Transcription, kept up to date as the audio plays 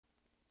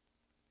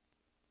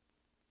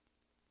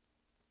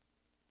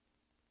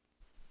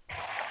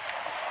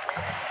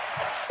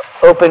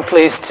Open,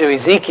 please, to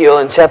Ezekiel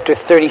in chapter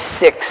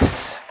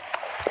 36.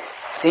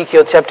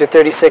 Ezekiel chapter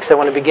 36, I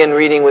want to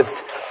beginning with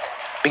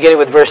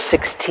verse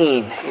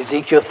 16.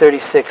 Ezekiel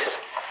 36,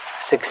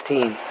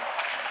 16.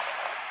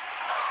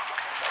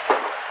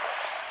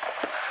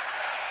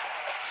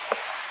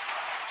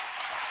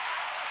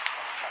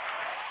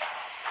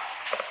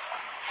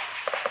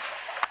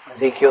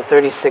 Ezekiel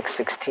 36,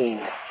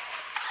 16.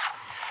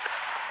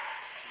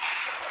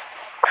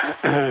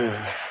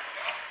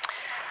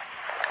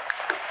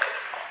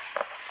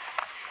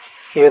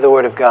 Hear the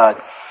word of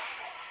God.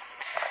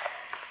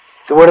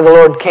 The word of the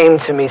Lord came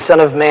to me, Son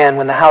of man,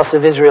 when the house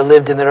of Israel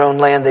lived in their own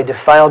land, they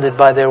defiled it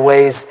by their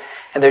ways,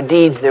 and their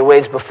deeds, their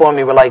ways before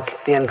me, were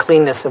like the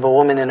uncleanness of a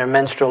woman in her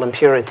menstrual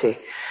impurity.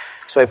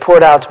 So I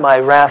poured out my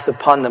wrath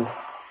upon them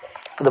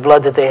for the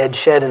blood that they had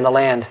shed in the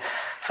land,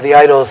 for the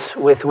idols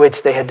with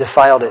which they had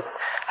defiled it.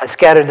 I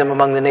scattered them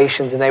among the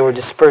nations, and they were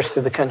dispersed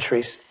through the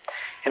countries.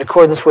 In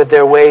accordance with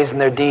their ways and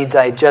their deeds,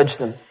 I judged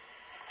them.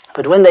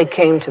 But when they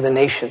came to the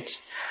nations,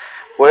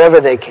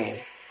 wherever they came,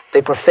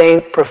 they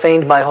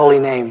profaned my holy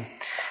name.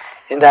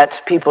 In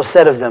that people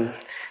said of them,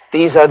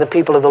 these are the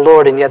people of the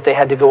Lord, and yet they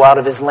had to go out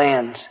of his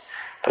land.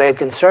 But I had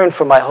concern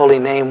for my holy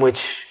name,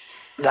 which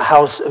the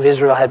house of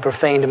Israel had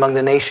profaned among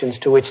the nations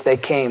to which they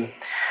came.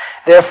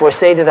 Therefore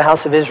say to the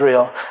house of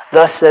Israel,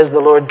 thus says the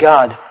Lord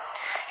God,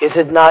 it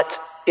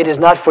is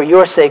not for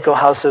your sake, O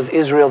house of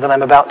Israel, that I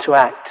am about to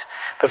act,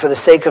 but for the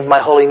sake of my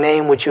holy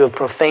name, which you have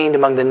profaned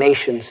among the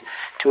nations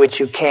to which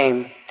you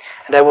came.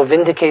 And I will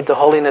vindicate the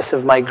holiness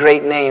of my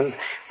great name,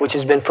 which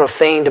has been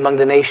profaned among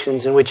the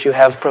nations, in which you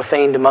have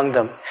profaned among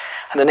them.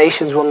 And the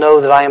nations will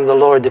know that I am the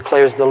Lord,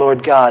 declares the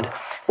Lord God,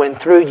 when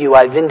through you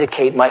I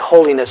vindicate my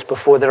holiness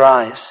before their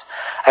eyes.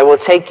 I will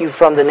take you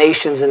from the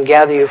nations and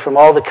gather you from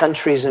all the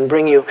countries and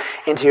bring you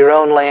into your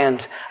own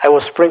land. I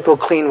will sprinkle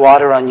clean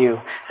water on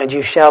you, and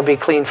you shall be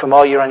clean from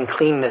all your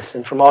uncleanness,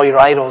 and from all your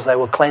idols I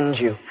will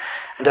cleanse you.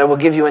 And I will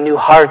give you a new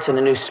heart and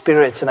a new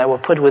spirit, and I will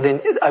put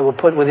within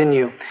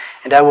you,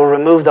 and I will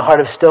remove the heart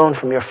of stone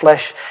from your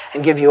flesh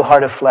and give you a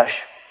heart of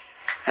flesh.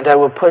 And I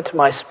will put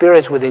my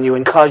spirit within you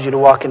and cause you to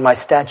walk in my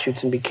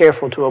statutes and be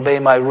careful to obey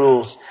my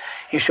rules.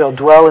 You shall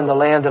dwell in the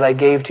land that I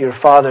gave to your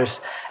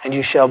fathers, and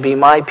you shall be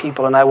my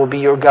people, and I will be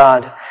your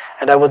God.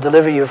 And I will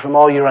deliver you from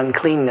all your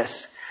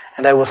uncleanness.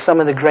 And I will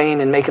summon the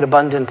grain and make it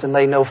abundant and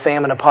lay no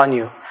famine upon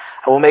you.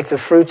 I will make the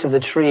fruits of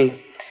the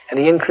tree and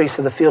the increase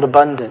of the field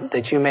abundant,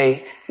 that you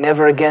may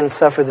never again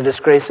suffer the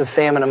disgrace of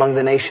famine among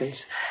the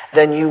nations.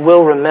 Then you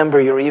will remember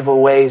your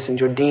evil ways and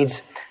your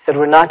deeds that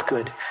were not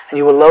good, and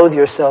you will loathe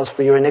yourselves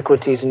for your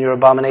iniquities and your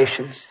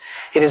abominations.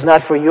 It is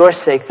not for your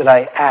sake that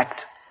I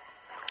act,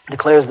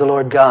 declares the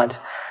Lord God.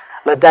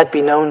 Let that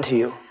be known to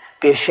you.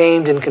 Be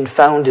ashamed and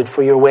confounded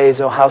for your ways,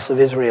 O house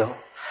of Israel.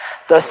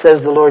 Thus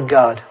says the Lord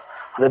God,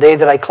 on the day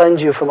that I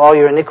cleanse you from all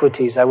your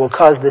iniquities, I will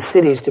cause the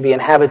cities to be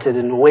inhabited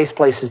and the waste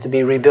places to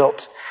be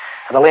rebuilt.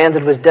 The land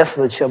that was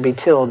desolate shall be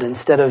tilled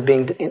instead of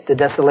being the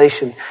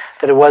desolation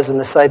that it was in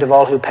the sight of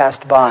all who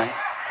passed by.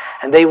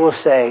 And they will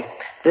say,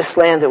 this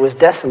land that was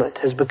desolate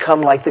has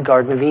become like the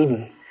Garden of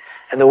Eden,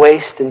 and the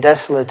waste and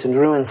desolate and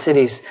ruined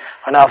cities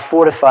are now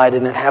fortified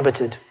and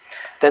inhabited.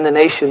 Then the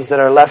nations that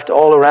are left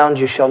all around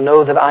you shall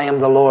know that I am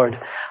the Lord.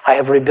 I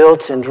have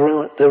rebuilt and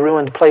the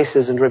ruined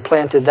places and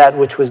replanted that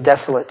which was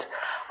desolate.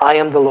 I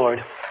am the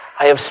Lord.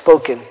 I have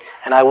spoken,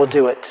 and I will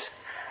do it.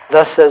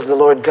 Thus says the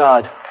Lord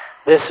God,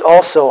 this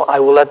also I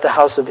will let the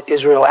house of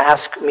Israel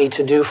ask me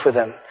to do for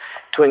them,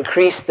 to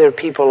increase their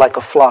people like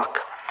a flock,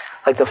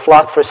 like the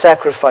flock for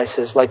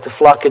sacrifices, like the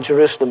flock at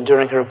Jerusalem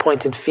during her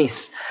appointed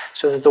feasts,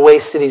 so that the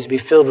waste cities be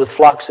filled with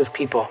flocks of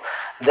people.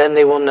 Then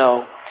they will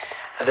know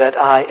that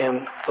I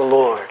am the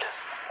Lord.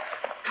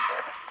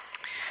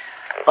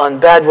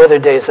 On bad weather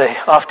days, I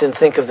often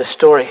think of the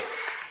story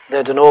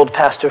that an old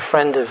pastor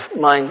friend of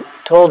mine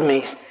told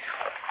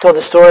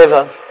the story of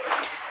a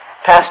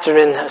pastor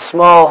in a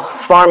small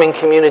farming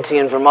community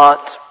in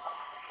Vermont.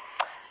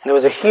 And there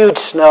was a huge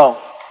snow,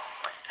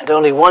 and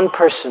only one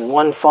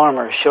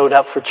farmer showed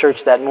up for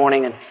church that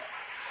morning, and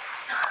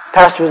the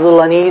pastor was a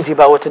little uneasy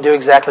about what to do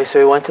exactly, so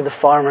he went to the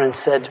farmer and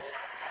said,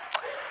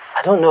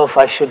 I don't know if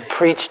I should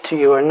preach to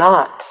you or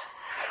not.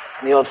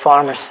 And the old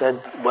farmer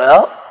said,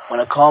 well, when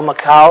I call my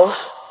cows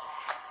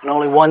and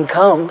only one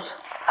comes,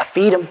 I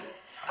feed them.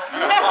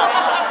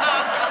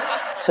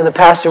 So the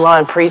pastor went on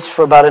and preached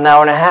for about an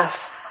hour and a half.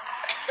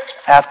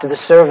 After the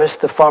service,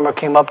 the farmer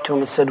came up to him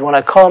and said, when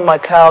I call my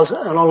cows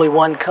and only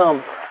one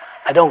come,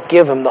 I don't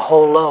give them the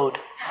whole load.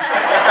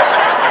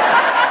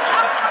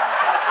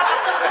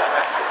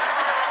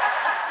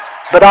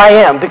 But I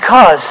am,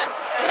 because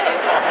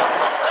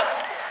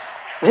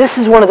this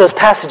is one of those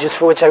passages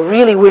for which I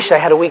really wish I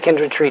had a weekend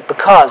retreat,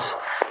 because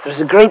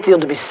there's a great deal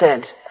to be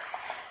said,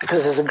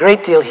 because there's a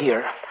great deal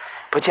here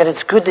But yet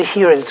it's good to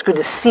hear it. It's good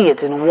to see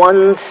it in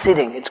one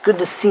sitting. It's good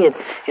to see it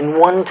in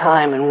one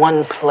time, in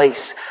one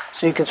place.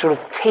 So you can sort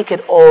of take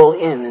it all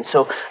in. And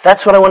so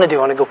that's what I want to do.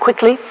 I want to go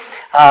quickly.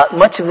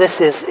 Much of this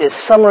is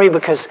summary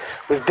because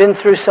we've been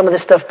through some of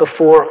this stuff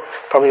before,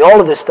 probably all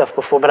of this stuff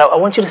before, but I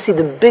want you to see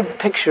the big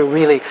picture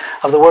really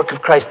of the work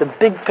of Christ, the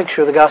big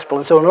picture of the gospel.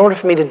 And so in order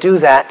for me to do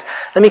that,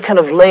 let me kind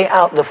of lay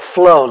out the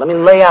flow. Let me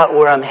lay out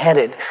where I'm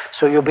headed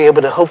so you'll be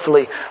able to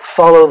hopefully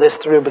follow this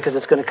through because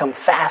it's going to come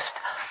fast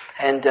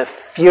and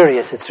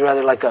furious. It's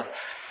rather like a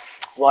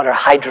water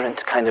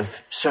hydrant kind of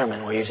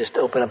sermon where you just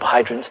open up a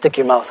hydrant, stick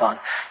your mouth on,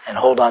 and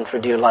hold on for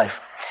dear life.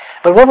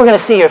 But what we're going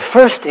to see here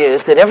first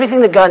is that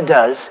everything that God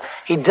does,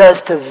 He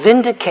does to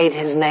vindicate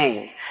His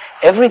name.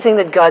 Everything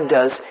that God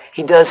does,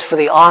 He does for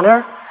the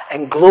honor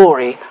and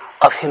glory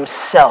of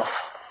Himself.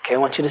 Okay, I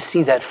want you to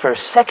see that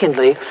first.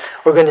 Secondly,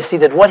 we're going to see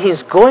that what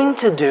He's going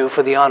to do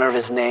for the honor of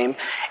His name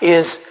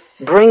is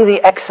bring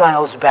the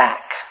exiles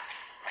back.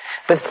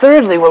 But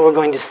thirdly, what we're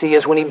going to see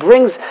is when He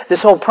brings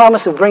this whole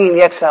promise of bringing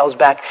the exiles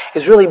back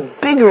is really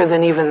bigger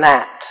than even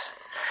that.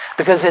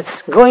 Because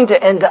it's going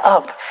to end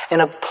up in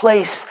a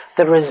place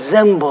that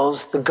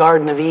resembles the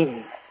Garden of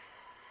Eden.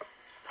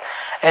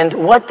 And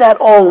what that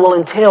all will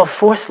entail,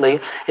 fourthly,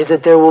 is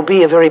that there will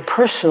be a very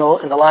personal,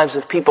 in the lives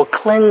of people,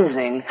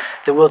 cleansing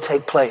that will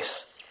take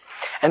place.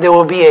 And there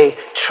will be a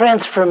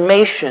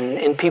transformation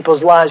in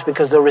people's lives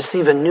because they'll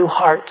receive a new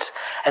heart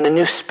and a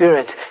new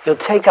spirit. He'll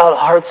take out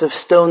hearts of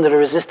stone that are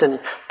resistant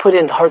and put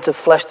in hearts of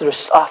flesh that are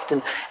soft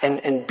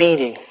and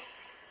beating.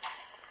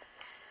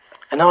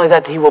 And not only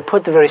that, He will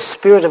put the very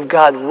Spirit of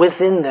God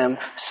within them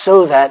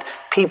so that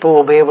people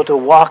will be able to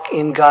walk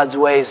in God's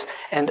ways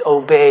and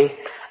obey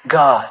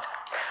God.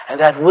 And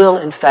that will,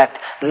 in fact,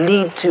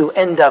 lead to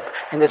end up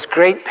in this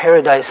great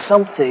paradise,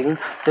 something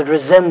that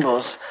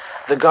resembles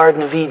the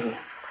Garden of Eden.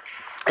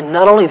 And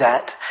not only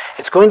that,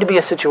 it's going to be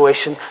a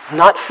situation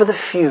not for the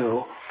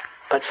few,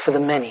 but for the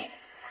many.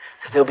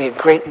 That there'll be a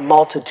great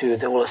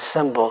multitude that will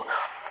assemble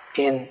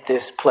in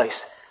this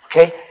place.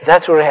 Okay?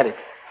 That's where we're headed.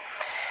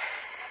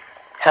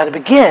 Now to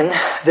begin,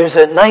 there's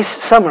a nice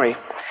summary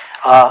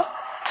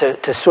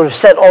to sort of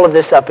set all of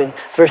this up in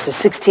verses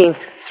 16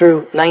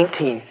 through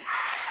 19.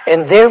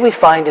 And there we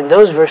find in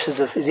those verses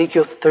of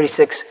Ezekiel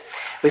 36,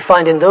 we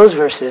find in those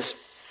verses,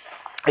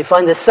 we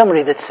find this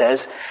summary that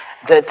says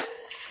that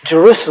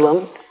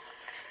Jerusalem,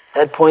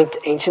 that point,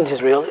 ancient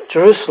Israel,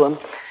 Jerusalem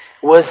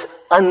was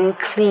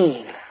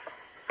unclean,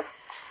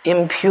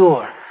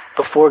 impure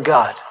before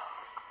God.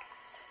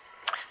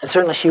 And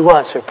certainly she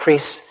was. Her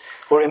priests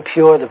were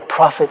impure, the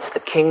prophets, the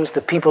kings,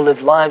 the people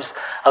lived lives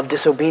of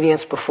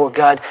disobedience before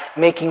God,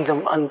 making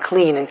them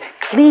unclean. And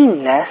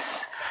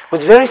cleanness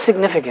was very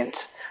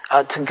significant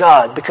to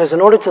God, because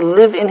in order to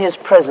live in His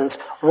presence,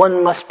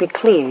 one must be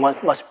clean, one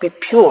must be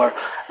pure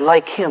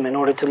like Him in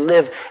order to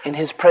live in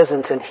His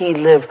presence and He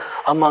live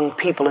among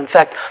people. In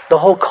fact, the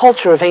whole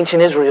culture of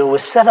ancient Israel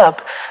was set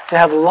up to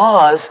have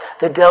laws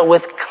that dealt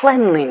with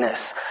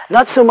cleanliness,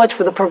 not so much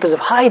for the purpose of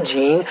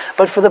hygiene,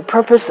 but for the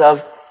purpose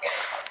of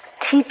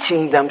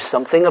teaching them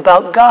something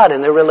about God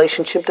and their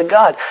relationship to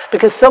God.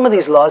 Because some of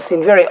these laws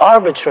seem very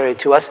arbitrary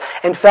to us.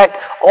 In fact,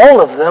 all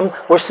of them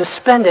were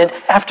suspended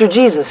after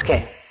Jesus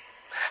came.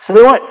 So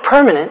they weren't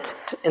permanent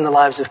in the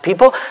lives of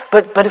people,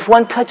 but if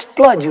one touched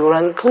blood, you were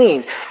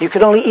unclean. You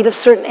could only eat of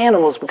certain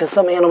animals because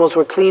some animals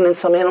were clean and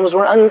some animals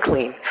were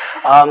unclean.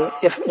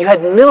 If you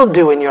had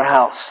mildew in your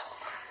house,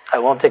 I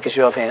won't take a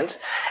show of hands.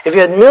 If you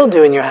had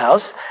mildew in your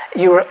house,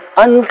 you were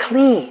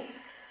unclean.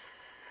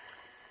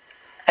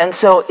 And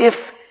so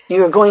if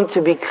you're going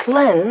to be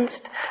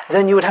cleansed,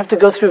 then you would have to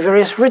go through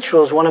various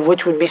rituals, one of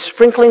which would be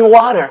sprinkling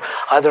water,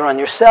 either on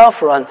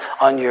yourself or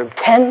on your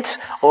tent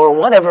or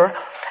whatever,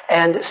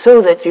 and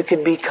so that you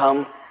could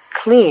become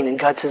clean. And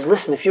God says,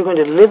 listen, if you're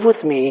going to live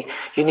with me,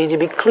 you need to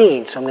be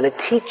clean. So I'm going to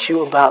teach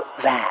you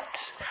about that.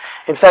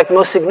 In fact,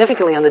 most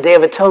significantly on the Day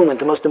of Atonement,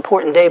 the most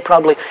important day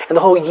probably in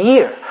the whole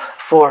year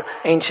for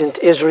ancient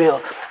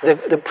Israel,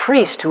 the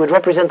priest who would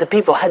represent the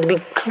people had to be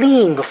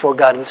clean before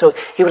God. And so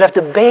he would have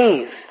to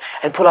bathe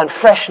and put on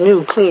fresh,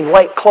 new, clean,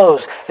 white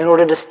clothes in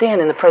order to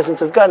stand in the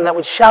presence of God. And that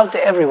would shout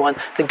to everyone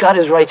that God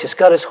is righteous,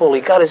 God is holy,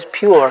 God is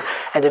pure,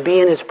 and to be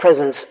in His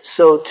presence,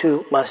 so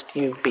too must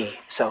you be.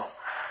 So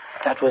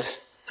that was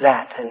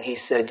that. And He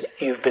said,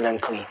 you've been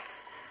unclean.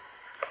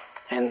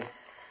 And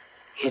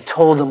He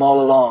told them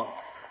all along,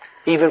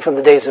 even from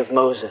the days of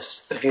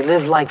Moses, that if you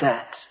live like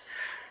that,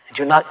 and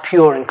you're not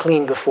pure and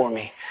clean before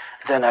me,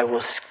 then I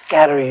will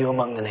scatter you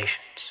among the nations.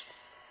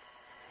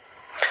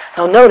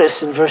 Now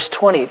notice in verse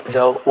 20,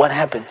 though, what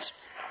happens.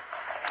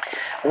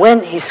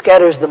 When He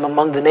scatters them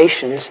among the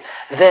nations,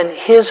 then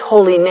His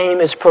holy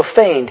name is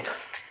profaned.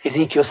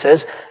 Ezekiel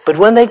says, but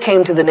when they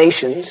came to the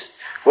nations,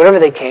 wherever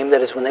they came,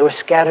 that is, when they were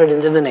scattered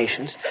into the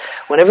nations,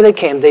 whenever they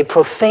came, they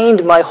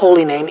profaned my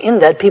holy name, in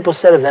that people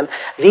said of them,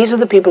 these are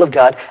the people of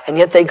God, and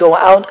yet they go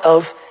out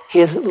of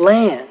His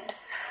land.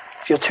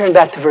 If you'll turn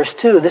back to verse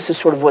 2, this is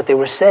sort of what they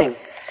were saying.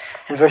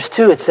 In verse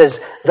 2 it says,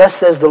 thus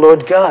says the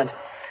Lord God,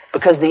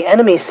 because the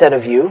enemy said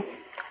of you,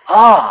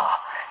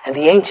 and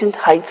the ancient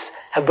heights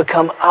have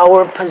become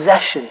our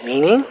possession.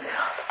 Meaning,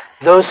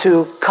 those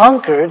who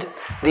conquered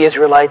the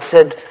Israelites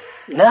said,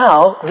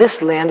 now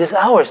this land is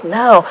ours.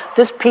 Now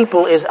this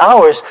people is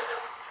ours.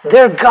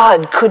 Their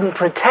God couldn't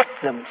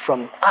protect them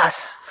from us.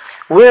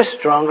 We're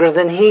stronger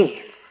than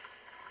He.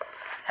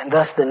 And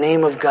thus the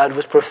name of God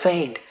was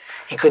profaned.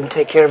 He couldn't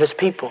take care of His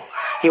people.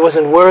 He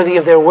wasn't worthy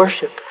of their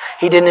worship.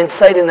 He didn't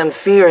incite in them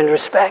fear and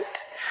respect.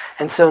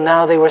 And so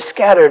now they were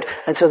scattered.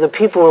 And so the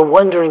people were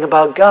wondering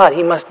about God.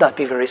 He must not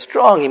be very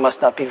strong. He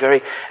must not be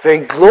very,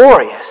 very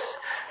glorious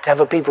to have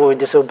a people who would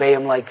disobey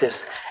Him like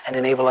this and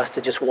enable us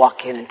to just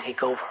walk in and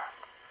take over.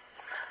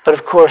 But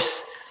of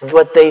course,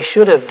 what they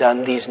should have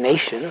done, these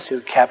nations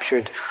who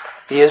captured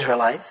the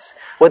Israelites,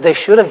 what they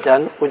should have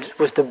done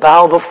was to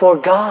bow before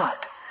God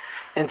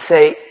and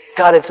say,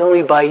 God, it's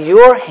only by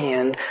your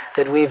hand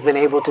that we've been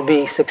able to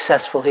be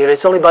successful here.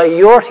 It's only by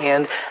your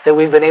hand that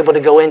we've been able to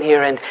go in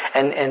here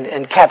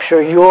and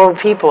capture your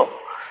people.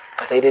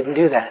 But they didn't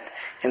do that.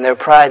 In their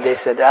pride, they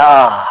said,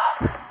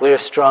 we're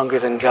stronger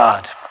than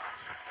God.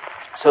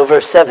 So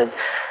verse 7,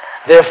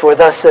 therefore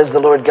thus says the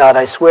Lord God,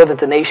 I swear that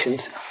the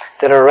nations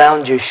that are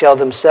around you shall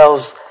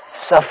themselves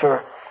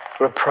suffer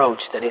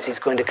reproach. That is, He's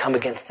going to come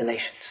against the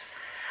nations.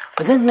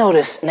 But then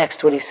notice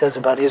next what He says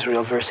about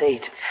Israel, verse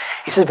 8.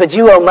 He says, but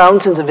you, O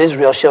mountains of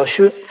Israel, shall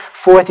shoot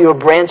forth your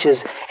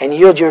branches and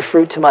yield your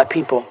fruit to my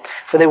people,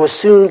 for they will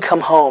soon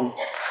come home.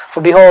 For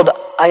behold,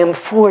 I am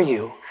for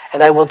you,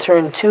 and I will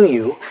turn to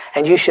you,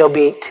 and you shall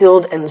be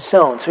tilled and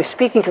sown. So He's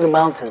speaking to the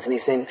mountains, and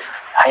He's saying,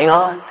 hang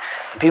on,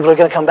 the people are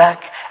going to come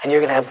back, and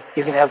you're going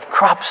to have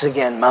crops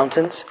again,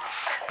 mountains.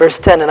 Verse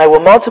 10, and I will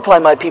multiply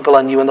my people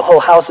on you, and the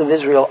whole house of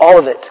Israel, all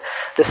of it.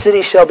 The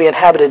cities shall be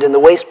inhabited, and the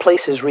waste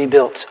places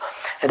rebuilt.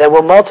 And I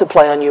will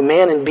multiply on you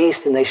man and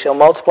beast, and they shall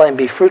multiply and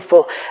be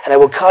fruitful, and I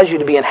will cause you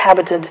to be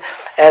inhabited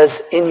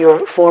as in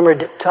your former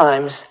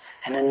times.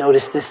 And then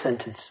notice this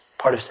sentence,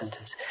 part of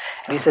sentence.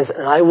 And He says,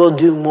 and I will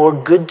do more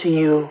good to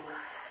you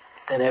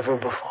than ever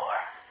before.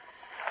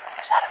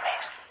 Is that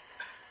amazing?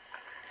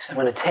 He says, I'm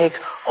going to take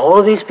all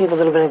of these people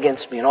that have been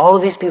against me, and all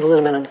of these people that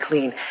have been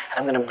unclean, and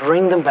I'm going to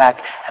bring them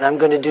back, and I'm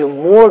going to do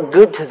more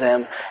good to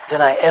them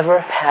than I ever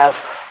have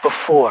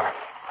before.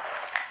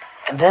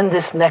 And then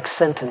this next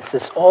sentence,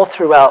 that's all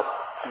throughout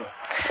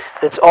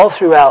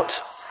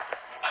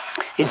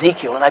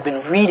Ezekiel, and I've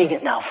been reading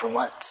it now for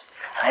months.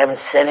 I haven't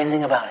said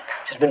anything about it.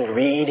 Just been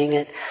reading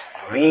it.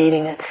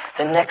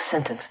 The next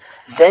sentence,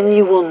 then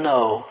you will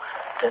know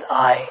that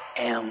I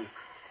am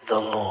the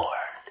Lord.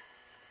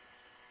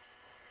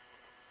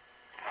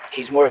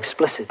 He's more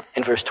explicit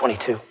in verse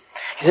 22.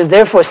 He says,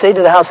 therefore say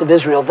to the house of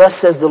Israel, thus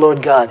says the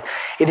Lord God,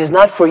 it is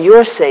not for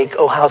your sake,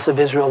 O house of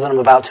Israel, that I'm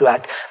about to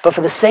act, but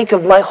for the sake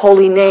of my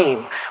holy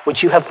name,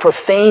 which you have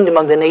profaned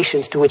among the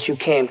nations to which you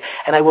came.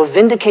 And I will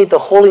vindicate the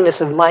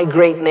holiness of my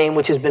great name,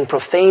 which has been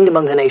profaned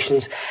among the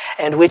nations,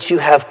 and which you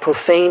have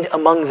profaned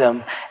among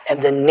them.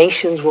 And the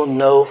nations will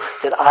know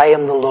that I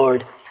am the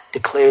Lord,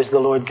 declares the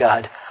Lord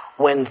God,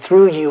 when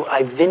through you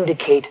I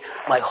vindicate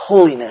my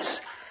holiness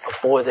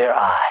before their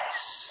eyes.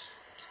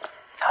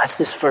 That's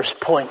this first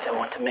point I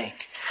want to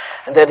make.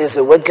 And that is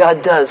that what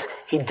God does,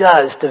 He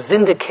does to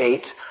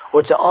vindicate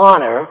or to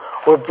honor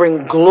or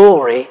bring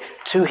glory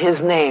to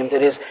His name.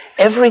 That is,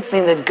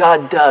 everything that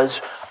God does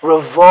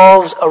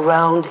revolves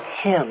around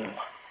Him.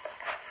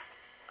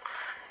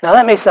 Now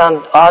that may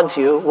sound odd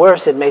to you.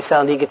 Worse, it may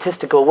sound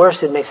egotistical.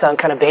 Worse, it may sound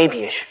kind of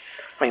babyish.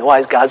 I mean, why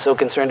is God so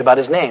concerned about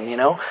His name,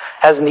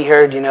 Hasn't He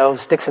heard,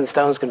 sticks and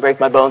stones can break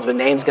my bones, but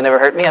names can never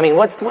hurt me? I mean,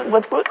 what's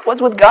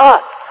with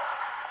God?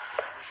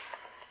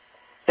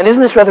 And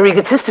isn't this rather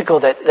egotistical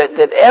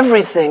that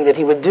everything that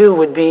He would do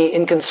would be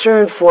in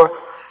concern for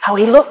how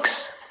He looks?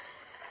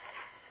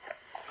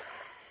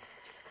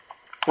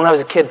 When I was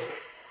a kid,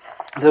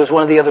 there was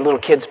one of the other little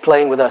kids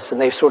playing with us, and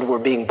they sort of were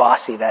being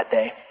bossy that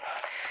day.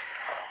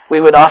 We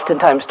would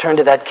oftentimes turn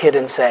to that kid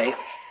and say,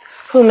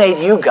 who made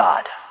you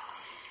God?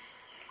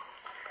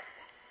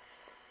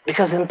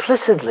 Because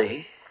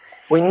implicitly,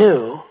 we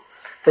knew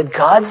that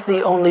God's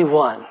the only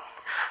one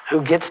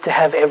who gets to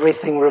have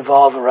everything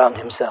revolve around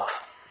Himself.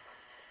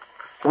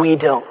 We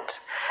don't.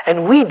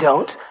 And we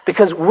don't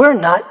because we're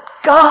not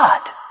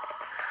God.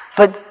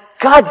 But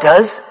God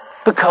does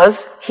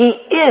because He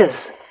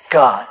is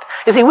God.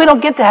 You see, we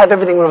don't get to have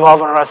everything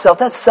revolve around ourselves.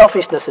 That's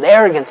selfishness and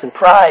arrogance and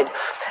pride.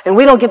 And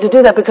we don't get to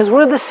do that because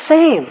we're the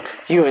same,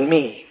 you and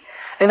me.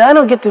 And I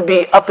don't get to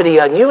be uppity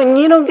on you, and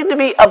you don't get to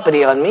be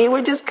uppity on me.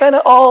 We're just kind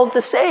of all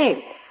the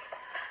same.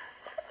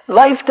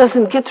 Life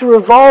doesn't get to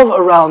revolve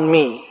around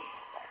me,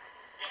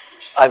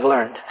 I've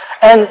learned.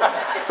 And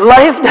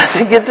life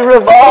doesn't get to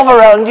revolve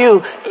around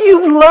you.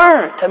 You've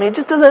learned. I mean, it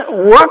just doesn't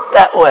work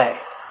that way.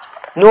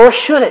 Nor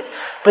should it.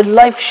 But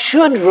life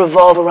should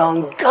revolve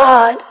around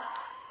God.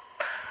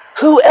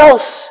 Who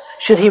else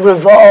should He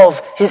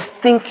revolve His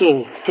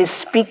thinking, His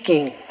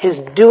speaking, His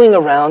doing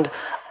around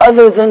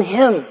other than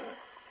Him?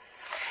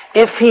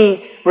 If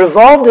He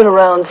revolved it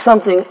around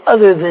something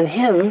other than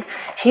Him,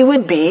 He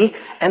would be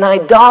an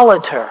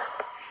idolater.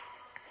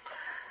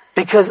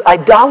 Because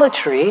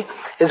idolatry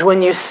is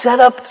when you set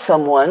up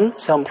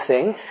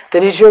something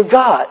that is your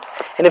God.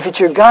 And if it's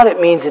your God, it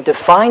means it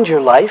defines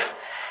your life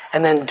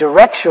and then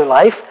directs your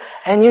life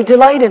and you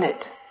delight in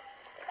it.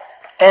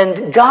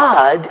 And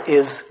God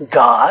is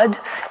God,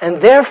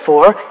 and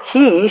therefore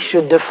He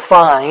should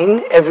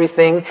define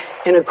everything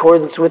in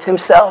accordance with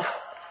Himself.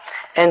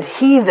 And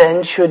He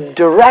then should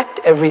direct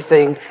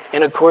everything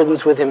in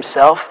accordance with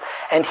Himself,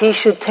 and He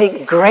should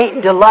take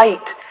great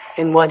delight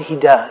in what He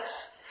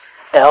does.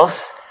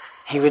 Else,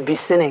 He would be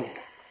sinning.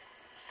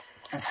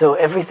 And so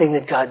everything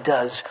that God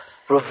does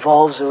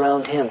revolves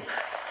around Him.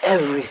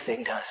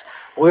 Everything does.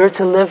 We're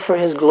to live for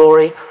His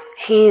glory.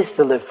 He's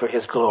to live for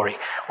His glory.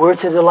 We're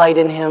to delight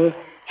in Him.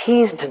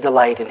 He's to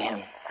delight in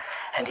Him.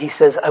 And He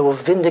says, I will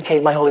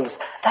vindicate my holiness.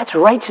 That's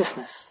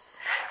righteousness.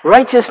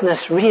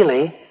 Righteousness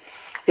really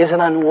is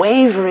an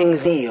unwavering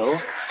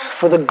zeal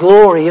for the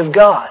glory of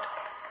God.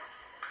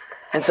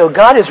 And so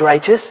God is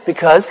righteous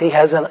because He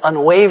has an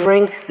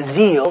unwavering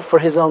zeal for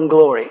His own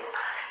glory.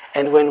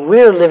 And when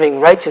we're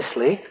living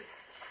righteously,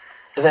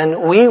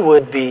 then we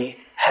would be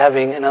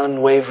having an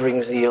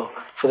unwavering zeal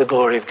for the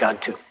glory of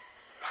God too.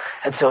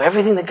 And so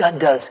everything that God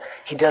does,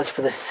 He does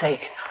for the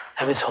sake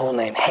of His whole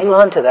name. Hang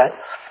on to that.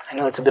 I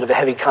know it's a bit of a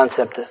heavy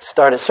concept to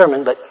start a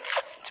sermon, but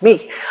it's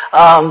me.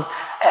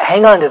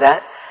 Hang on to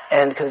that,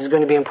 and because it's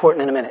going to be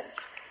important in a minute.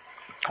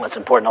 Well, it's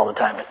important all the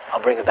time, but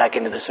I'll bring it back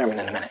into the sermon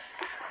in a minute.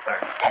 Or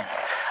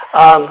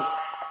 10.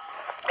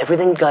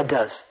 Everything God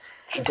does,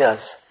 He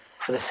does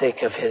for the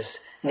sake of His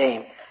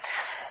name.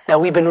 Now,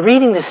 we've been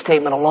reading this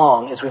statement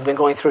along as we've been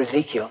going through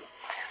Ezekiel,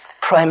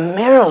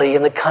 primarily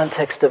in the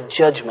context of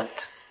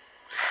judgment.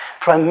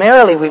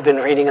 Primarily, we've been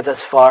reading it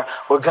thus far,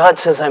 where God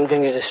says, I'm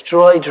going to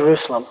destroy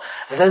Jerusalem.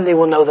 Then they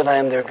will know that I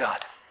am their God,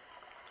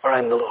 or I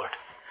am the Lord.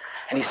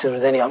 And He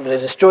said, then I'm going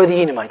to destroy the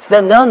Edomites.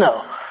 Then they'll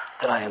know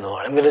that I am the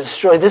Lord. I'm going to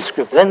destroy this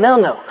group. Then they'll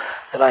know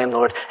that I am the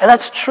Lord. And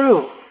that's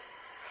true.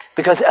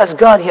 Because as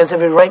God, He has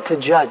every right to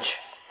judge.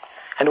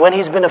 And when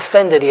He's been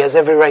offended, He has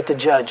every right to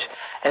judge.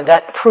 And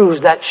that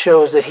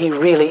shows that He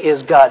really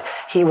is God.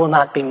 He will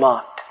not be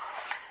mocked.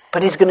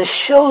 But He's going to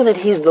show that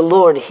He's the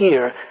Lord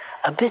here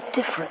a bit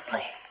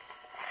differently.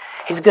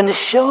 He's going to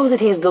show that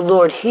He's the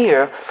Lord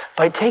here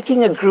by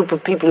taking a group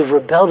of people who've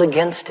rebelled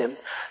against Him,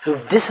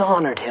 who've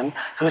dishonored Him,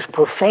 who've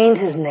profaned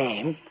His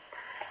name,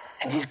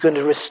 and He's going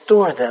to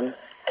restore them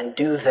and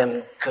do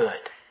them good.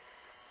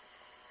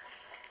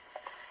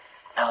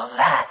 Now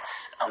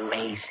that's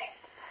amazing.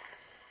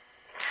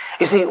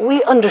 You see,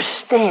 we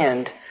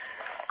understand,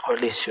 or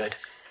at least should,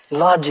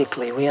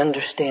 logically we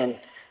understand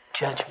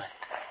judgment.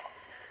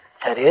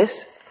 That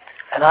is,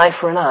 an eye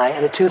for an eye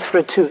and a tooth for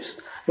a tooth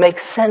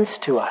makes sense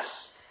to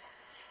us.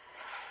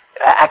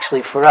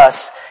 Actually, for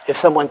us, if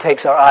someone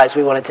takes our eyes,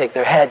 we want to take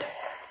their head.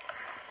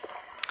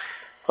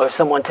 Or if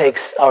someone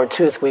takes our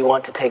tooth, we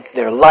want to take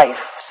their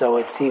life. So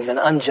it's even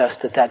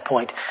unjust at that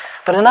point.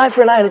 But an eye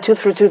for an eye and a tooth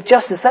for a tooth,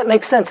 justice, that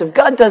makes sense. If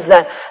God does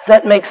that,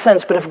 that makes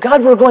sense. But if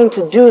God were going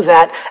to do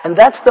that, and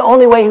that's the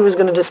only way He was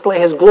going to display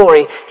His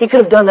glory, He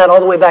could have done that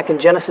all the way back in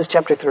Genesis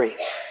chapter 3.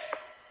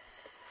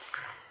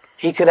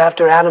 He could,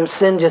 after Adam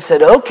sinned, just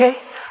said, okay,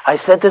 I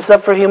set this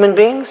up for human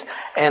beings,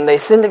 and they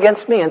sinned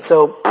against me, and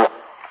so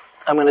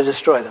I'm going to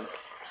destroy them.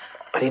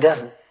 But He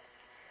doesn't.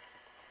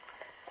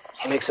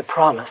 He makes a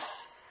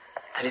promise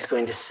that He's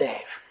going to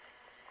save.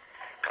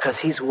 Because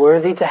He's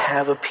worthy to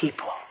have a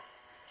people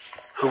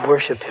who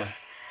worship Him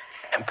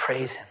and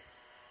praise Him.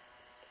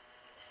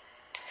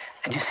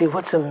 And you see,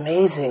 what's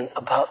amazing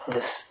about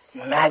this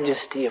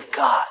majesty of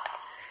God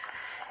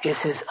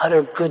is His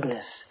utter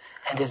goodness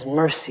and His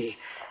mercy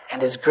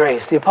and His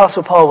grace. The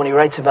Apostle Paul, when he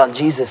writes about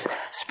Jesus,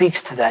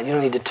 speaks to that. You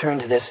don't need to turn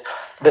to this.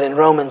 But in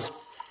Romans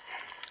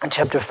in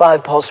chapter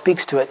 5, Paul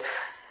speaks to it,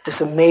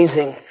 this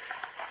amazing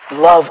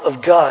love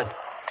of God.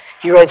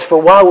 He writes,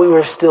 for while we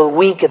were still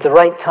weak at the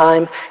right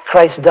time,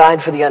 Christ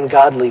died for the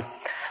ungodly.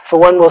 For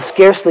one will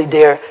scarcely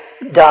dare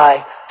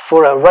die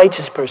for a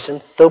righteous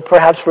person, though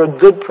perhaps for a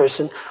good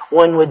person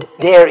one would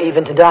dare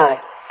even to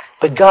die.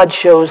 But God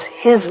shows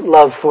His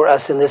love for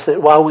us in this,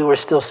 that while we were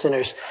still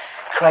sinners,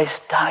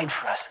 Christ died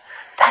for us.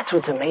 That's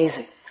what's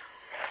amazing.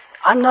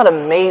 I'm not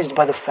amazed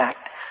by the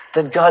fact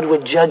that God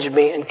would judge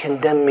me and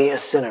condemn me a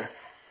sinner.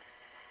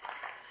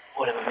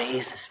 What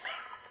amazes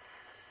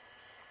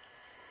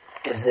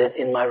me is that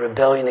in my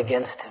rebellion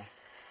against Him,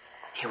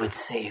 He would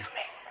save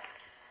me.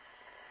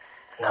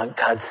 Now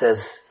God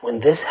says, when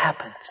this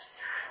happens,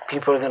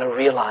 people are going to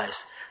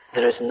realize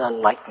there is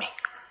none like me.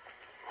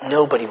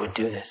 Nobody would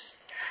do this.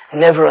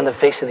 Never on the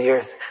face of the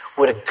earth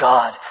would a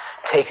God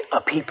take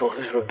a people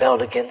who's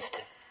rebelled against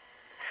Him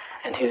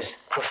and who's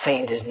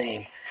profaned His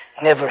name.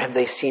 Never have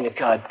they seen a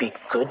God be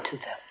good to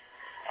them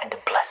and to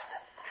bless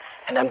them.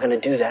 And I'm going to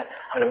do that.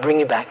 I'm going to bring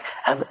you back.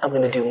 I'm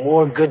going to do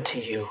more good to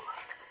you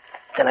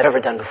than I've ever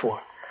done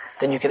before,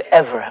 than you could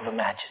ever have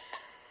imagined.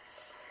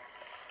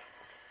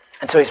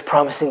 And so He's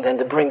promising then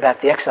to bring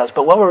back the exiles.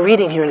 But what we're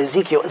reading here in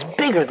Ezekiel is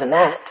bigger than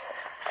that.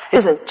 It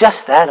isn't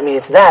just that. I mean,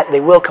 it's that. They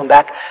will come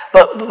back.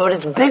 But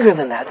it's bigger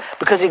than that,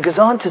 because He goes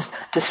on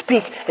to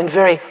speak in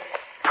very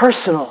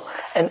personal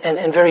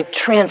and very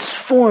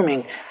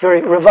transforming,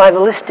 very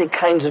revivalistic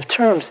kinds of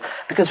terms.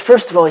 Because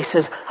first of all, he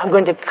says, I'm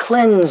going to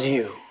cleanse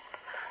you.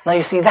 Now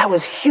you see, that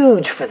was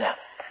huge for them.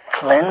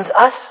 Cleanse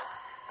us?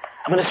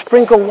 I'm going to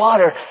sprinkle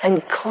water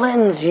and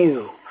cleanse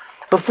you.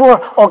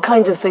 Before, all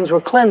kinds of things were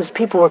cleansed,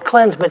 people were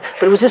cleansed, but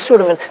it was just sort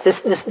of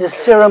this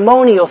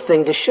ceremonial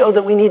thing to show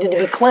that we needed to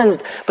be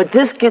cleansed. But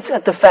this gets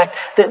at the fact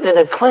that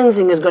a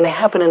cleansing is going to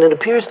happen, and it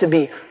appears to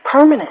be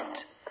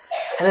permanent.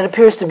 And it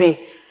appears to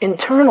be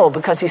internal,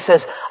 because he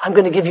says, I'm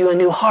going to give you a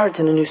new heart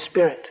and a new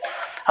spirit.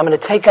 I'm going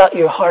to take out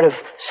your heart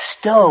of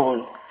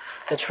stone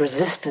that's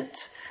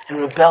resistant and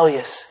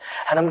rebellious,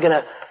 and I'm going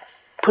to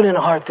put in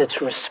a heart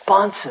that's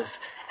responsive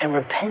and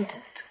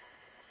repentant.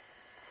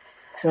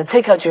 So I'm going to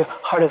take out your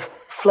heart of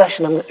flesh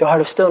and your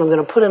heart of stone. I'm going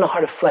to put in a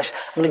heart of flesh.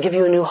 I'm going to give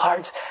you a new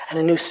heart and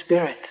a new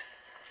spirit.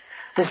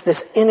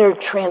 This inner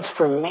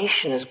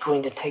transformation is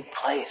going to take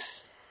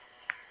place.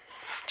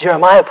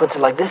 Jeremiah puts it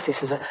like this. He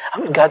says,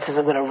 God says,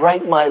 I'm going to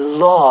write my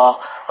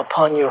law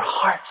upon your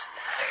heart.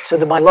 So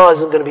that my law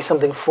isn't going to be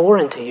something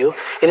foreign to you.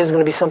 It isn't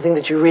going to be something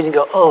that you read and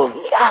go, oh,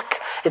 yuck.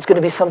 It's going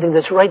to be something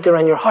that's right there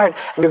on your heart.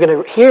 And you're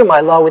going to hear my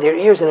law with your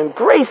ears and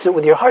embrace it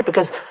with your heart,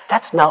 because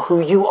that's now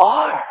who you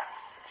are.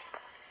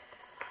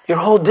 Your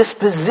whole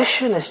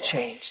disposition has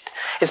changed.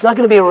 It's not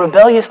going to be a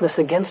rebelliousness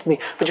against me,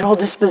 but your whole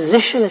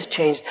disposition has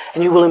changed,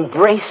 and you will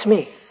embrace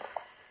me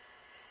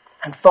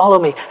and follow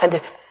me. And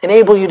to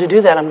enable you to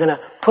do that, I'm going to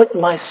put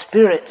my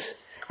Spirit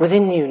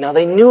within you. Now,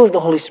 they knew of the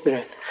Holy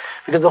Spirit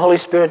because the Holy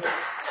Spirit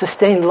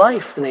sustained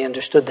life, and they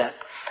understood that.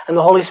 And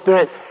the Holy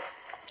Spirit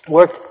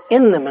worked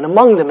in them and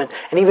among them and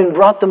even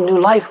brought them new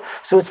life.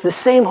 So it's the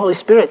same Holy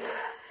Spirit.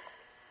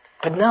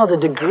 But now the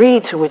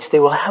degree to which they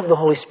will have the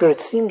Holy Spirit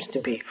seems to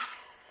be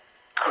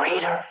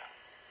greater.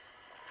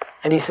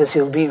 And he says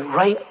he'll be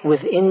right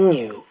within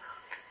you,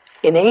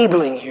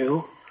 enabling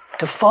you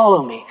to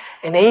follow me,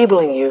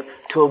 enabling you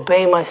to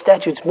obey my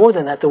statutes. More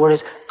than that, the word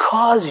is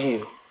cause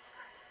you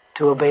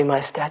to obey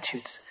my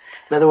statutes.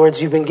 In other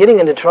words, you've been getting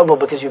into trouble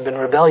because you've been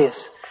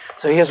rebellious.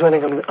 So here's what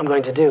I'm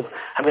going to do.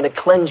 I'm going to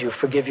cleanse you,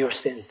 forgive your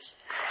sins.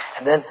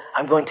 And then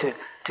I'm going to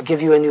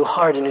give you a new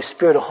heart, a new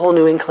spirit, a whole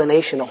new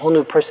inclination, a whole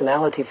new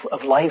personality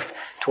of life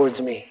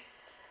towards me.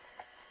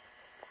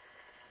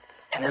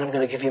 And then I'm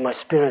going to give you my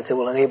Spirit that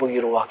will enable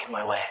you to walk in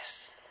my ways.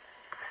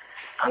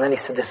 And then he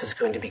said, this is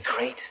going to be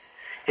great.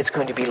 It's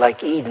going to be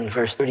like Eden,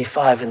 verse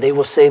 35. And they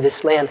will say,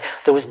 this land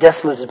that was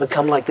desolate has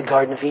become like the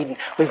Garden of Eden.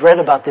 We've read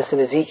about this in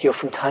Ezekiel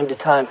from time to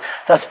time.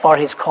 Thus far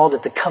he's called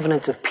it the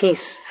covenant of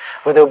peace,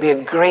 where there will be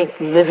a great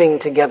living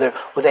together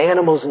with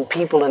animals and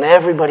people and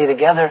everybody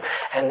together,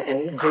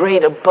 and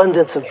great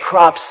abundance of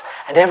crops,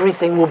 and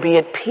everything will be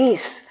at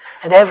peace,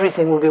 and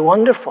everything will be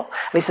wonderful.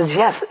 And he says,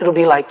 yes, it'll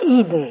be like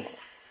Eden.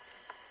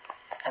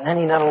 And then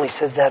he not only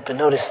says that, but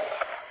notice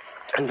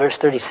in verse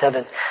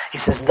 37, he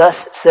says,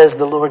 thus says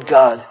the Lord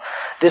God,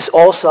 this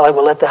also I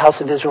will let the house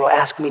of Israel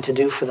ask me to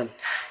do for them,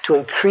 to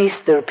increase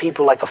their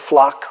people like a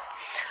flock,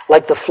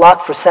 like the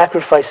flock for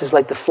sacrifices,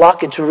 like the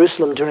flock at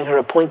Jerusalem during her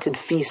appointed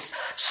feasts,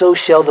 so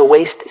shall the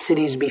waste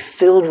cities be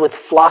filled with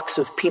flocks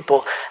of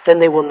people. Then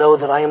they will know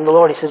that I am the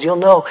Lord. He says, you'll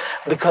know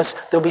because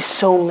there'll be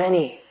so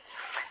many.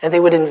 And they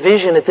would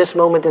envision at this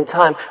moment in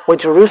time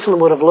what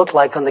Jerusalem would have looked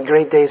like on the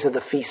great days of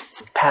the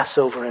feasts,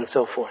 Passover and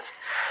so forth.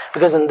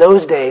 Because in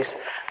those days,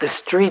 the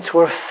streets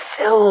were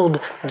filled,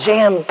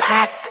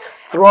 jam-packed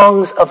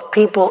throngs of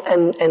people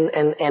and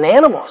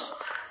animals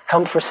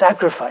come for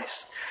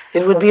sacrifice.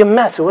 It would be a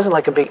mess. It wasn't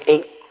like a big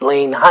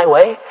 8-lane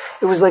highway.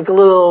 It was like a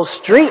little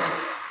street.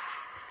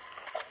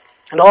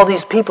 And all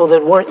these people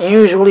that weren't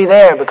usually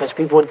there, because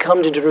people would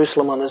come to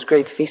Jerusalem on those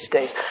great feast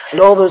days. And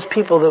all those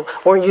people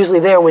that weren't usually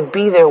there would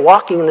be there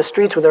walking in the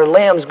streets with their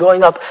lambs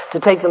going up to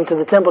take them to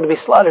the temple to be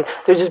slaughtered.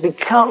 There'd just be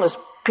countless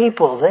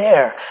people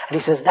there. And he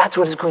says, that's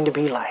what it's going to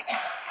be like.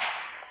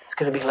 It's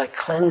going to be like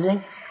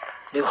cleansing,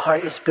 new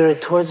heart and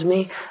spirit towards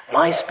me,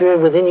 my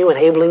spirit within you,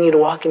 enabling you to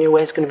walk in your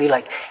way. It's going to be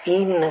like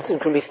Eden. It's going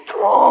to be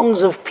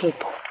throngs of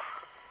people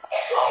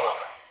all over.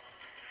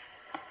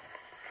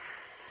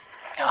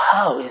 Now,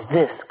 how is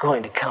this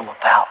going to come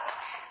about?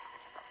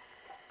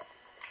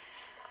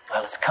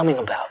 Well, it's coming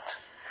about.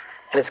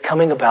 And it's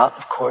coming about,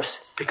 of course,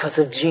 because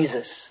of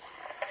Jesus.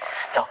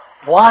 Now,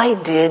 why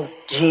did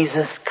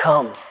Jesus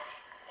come?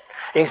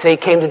 You can say he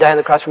came to die on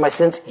the cross for my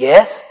sins.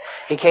 Yes.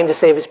 He came to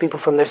save his people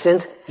from their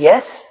sins.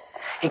 Yes.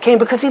 He came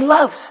because he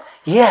loves.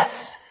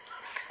 Yes.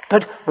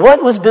 But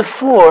what was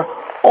before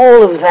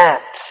all of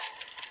that?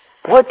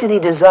 What did he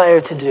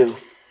desire to do?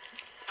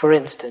 For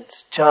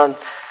instance, John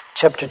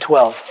chapter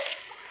 12.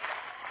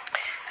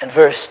 And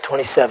verse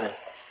 27.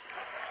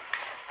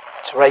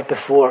 It's right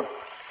before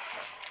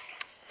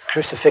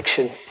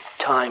crucifixion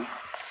time.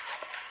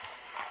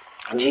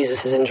 And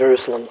Jesus is in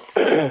Jerusalem.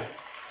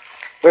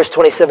 Verse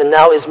 27,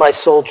 now is my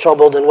soul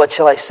troubled, and what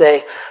shall I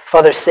say?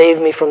 Father, save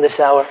me from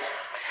this hour.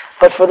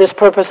 But for this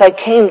purpose I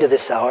came to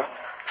this hour.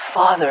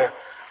 Father,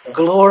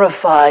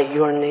 glorify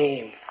your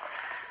name.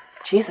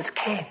 Jesus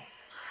came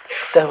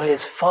that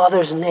his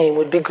Father's name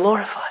would be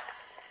glorified.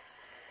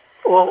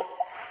 Well,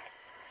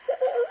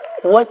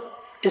 what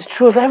is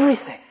true of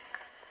everything?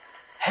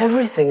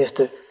 Everything is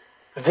to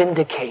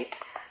vindicate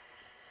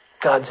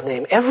God's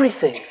name.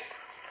 Everything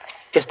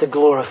is to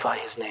glorify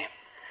His name.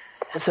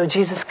 And so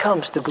Jesus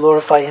comes to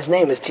glorify His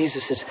name as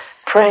Jesus is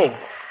praying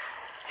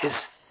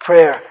His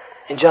prayer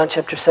in John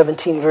chapter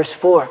 17, verse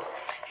 4.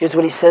 Here's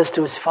what He says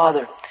to His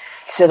Father.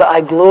 He said,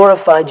 I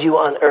glorified you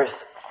on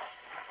earth,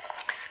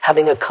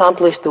 having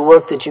accomplished the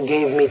work that you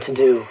gave me to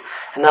do.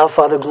 And now,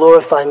 Father,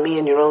 glorify me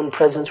in your own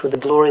presence with the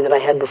glory that I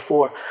had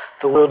before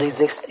the world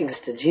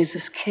existed.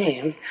 Jesus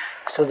came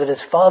so that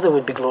His Father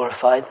would be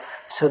glorified,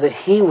 so that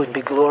He would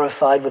be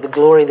glorified with the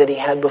glory that He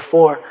had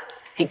before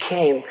He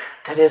came.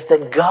 That is,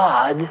 that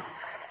God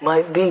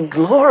might be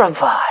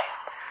glorified.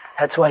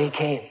 That's why He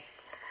came.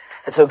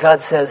 And so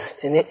God says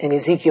in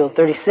Ezekiel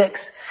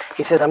 36,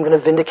 He says, I'm going to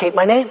vindicate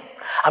my name.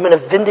 I'm going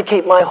to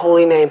vindicate my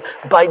holy name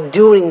by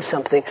doing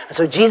something. And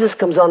so Jesus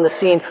comes on the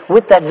scene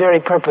with that very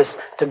purpose,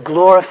 to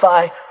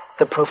glorify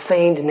the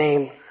profaned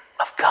name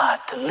of God,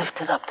 to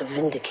lift it up, to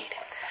vindicate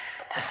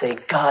it, to say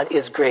God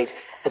is great.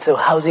 And so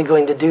how's He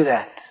going to do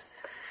that?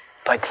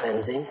 By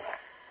cleansing.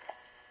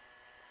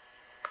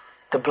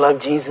 The blood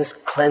of Jesus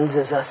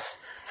cleanses us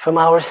from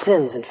our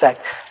sins. In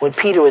fact, when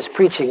Peter was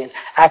preaching in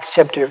Acts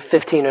chapter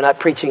 15, or not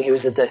preaching, he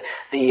was at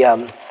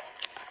the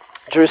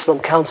Jerusalem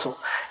Council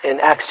in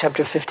Acts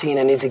chapter 15,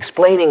 and he's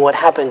explaining what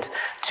happened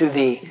to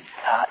the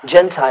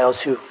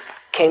Gentiles who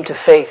came to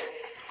faith.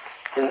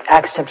 In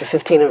Acts chapter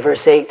 15 and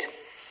verse 8,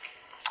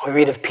 we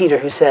read of Peter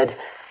who said,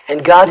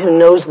 and God who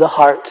knows the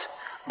heart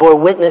bore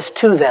witness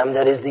to them,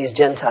 that is these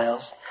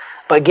Gentiles,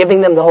 by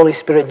giving them the Holy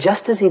Spirit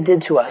just as He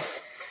did to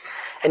us.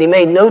 And He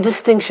made no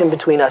distinction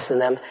between us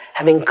and them,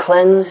 having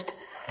cleansed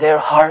their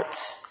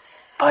hearts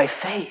by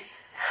faith.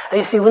 And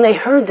you see, when they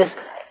heard this,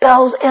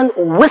 bells and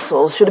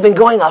whistles should have been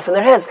going off in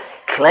their heads.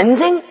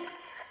 Cleansing?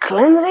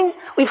 Cleansing?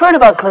 We've heard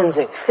about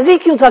cleansing.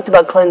 Ezekiel talked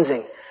about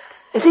cleansing.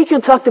 Ezekiel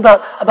talked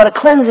about a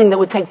cleansing that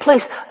would take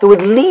place, that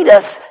would lead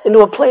us into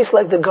a place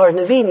like the Garden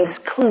of Eden. This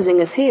cleansing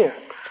is here.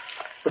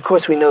 Of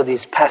course, we know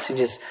these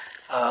passages.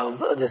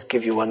 I'll just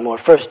give you one more.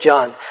 1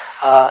 John,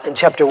 in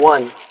chapter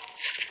 1,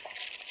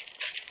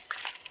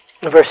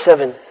 verse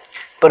 7.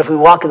 But if we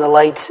walk in the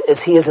light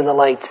as He is in the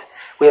light,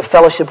 we have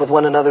fellowship with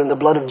one another, and the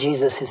blood of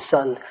Jesus, His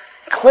Son,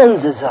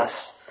 cleanses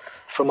us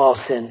from all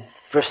sin.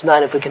 Verse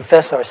 9, if we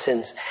confess our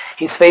sins,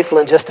 He's faithful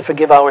and just to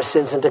forgive our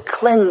sins and to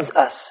cleanse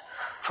us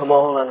from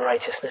all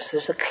unrighteousness.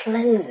 There's a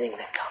cleansing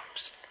that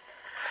comes.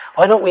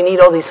 Why don't we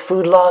need all these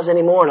food laws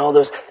anymore and all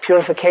those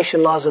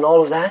purification laws and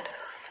all of that?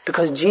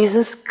 Because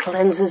Jesus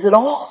cleanses it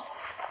all.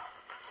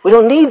 We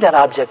don't need that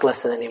object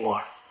lesson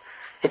anymore.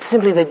 It's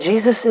simply that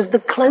Jesus is the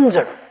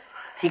cleanser.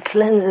 He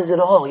cleanses it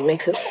all. He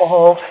makes it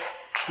all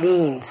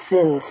clean.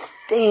 Sin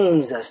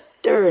stains us,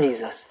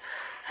 dirties us,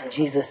 and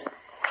Jesus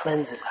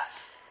cleanses us.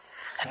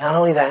 And not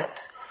only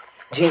that,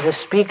 Jesus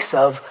speaks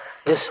of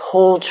this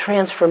whole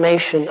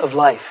transformation of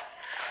life.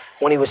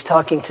 When He was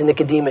talking to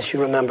Nicodemus,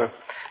 you remember,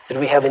 that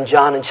we have in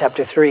John in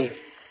chapter 3,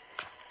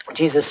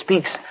 Jesus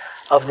speaks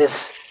of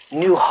this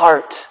new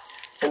heart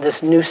and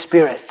this new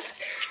spirit.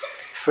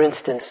 For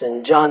instance,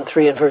 in John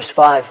 3 and verse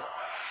 5,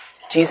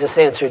 Jesus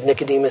answered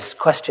Nicodemus'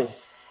 question.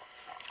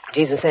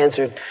 Jesus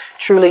answered,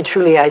 truly,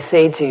 truly, I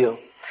say to you,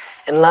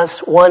 unless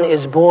one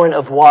is born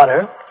of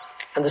water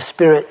and the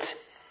Spirit,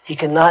 he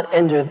cannot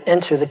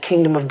enter the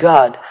kingdom of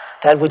God.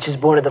 That which is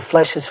born of the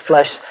flesh is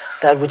flesh.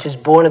 That which is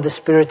born of the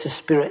Spirit is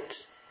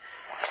spirit.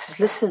 He says,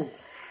 listen,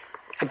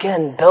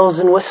 again, bells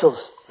and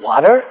whistles.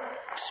 Water,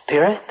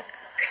 Spirit.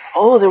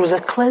 Oh, there was a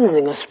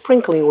cleansing, a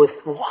sprinkling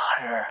with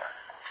water.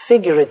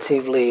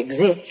 Figuratively,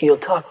 Ezekiel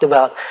talked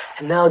about.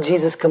 And now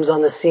Jesus comes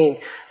on the scene.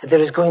 That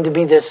there is going to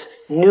be this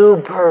new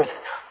birth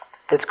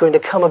that's going to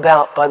come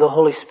about by the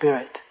Holy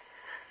Spirit.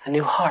 A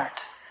new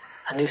heart,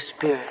 a new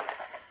spirit.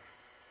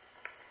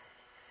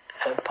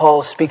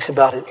 Paul speaks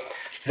about it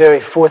very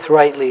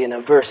forthrightly in a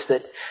verse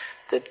that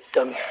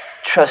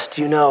trust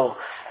you know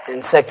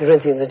in 2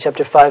 Corinthians in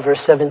chapter 5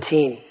 verse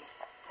 17.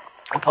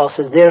 And Paul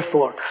says,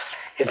 therefore,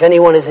 if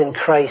anyone is in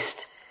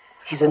Christ,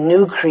 he's a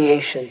new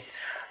creation.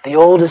 The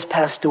old has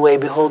passed away,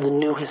 behold, the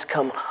new has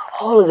come.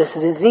 All of this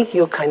is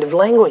Ezekiel kind of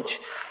language.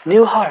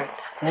 New heart,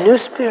 new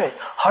spirit,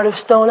 heart of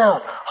stone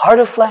out, heart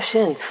of flesh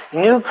in,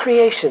 new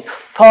creation.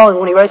 Paul,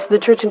 when he writes to the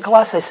church in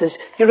Colossae, says,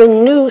 you're a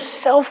new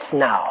self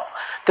now.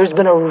 There's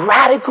been a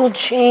radical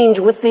change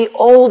with the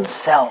old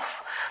self.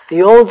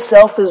 The old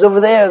self is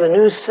over there. The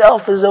new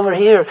self is over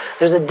here.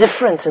 There's a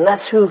difference, and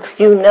that's who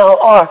you now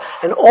are.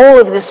 And all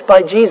of this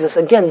by Jesus.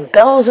 Again,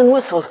 bells and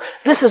whistles.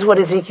 This is what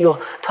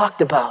Ezekiel talked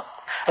about.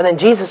 And then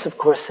Jesus, of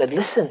course, said,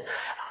 listen,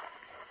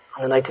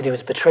 on the night that He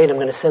was betrayed, I'm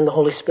going to send the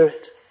Holy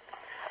Spirit.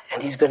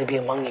 And He's going to be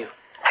among you.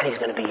 And He's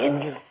going to be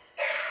in you.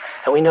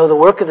 And we know the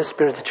work of the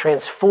Spirit to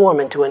transform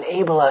and to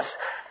enable us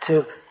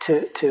to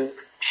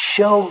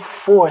show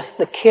forth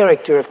the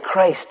character of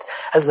Christ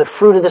as the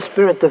fruit of the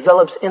Spirit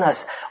develops in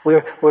us.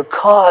 We're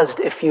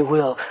caused, if you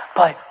will,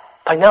 by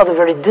By now, the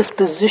very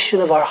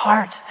disposition of our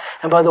hearts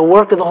and by the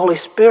work of the Holy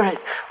Spirit,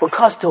 we're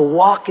caused to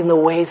walk in the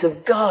ways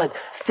of God.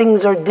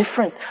 Things are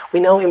different. We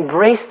now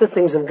embrace the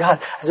things of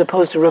God as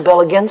opposed to rebel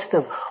against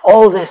them.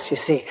 All this, you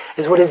see,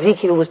 is what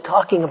Ezekiel was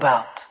talking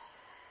about.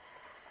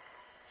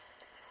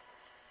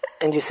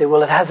 And you say,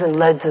 well, it hasn't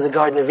led to the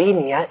Garden of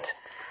Eden yet.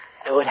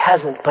 No, it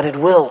hasn't, but it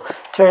will.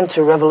 Turn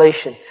to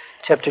Revelation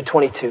chapter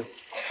 22.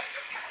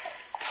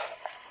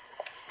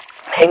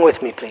 Hang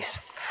with me, please.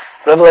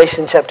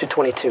 Revelation chapter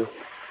 22.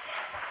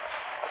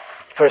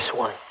 Verse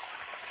 1.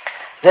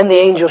 Then the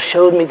angel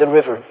showed me the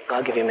river.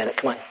 I'll give you a minute.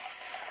 Come on.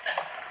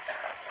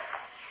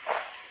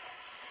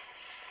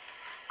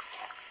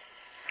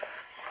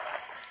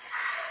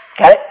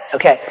 Got it?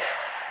 Okay.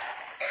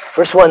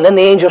 Verse 1. Then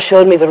the angel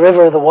showed me the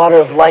river of the water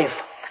of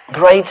life,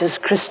 bright as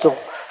crystal,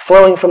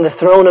 flowing from the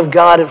throne of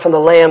God and from the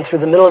Lamb through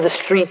the middle of the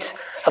streets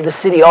of the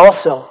city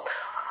also.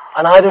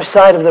 On either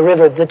side of the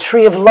river, the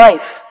tree of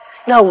life.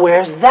 Now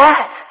where's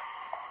that?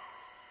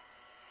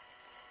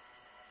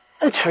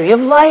 The tree of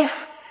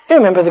life. You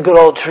remember the good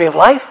old tree of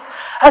life?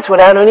 That's what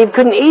Adam and Eve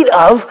couldn't eat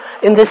of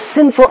in this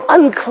sinful,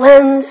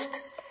 uncleansed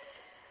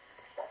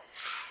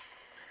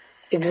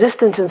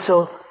existence. And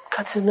so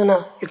God said,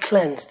 no, you're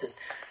cleansed. And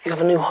you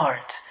have a new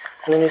heart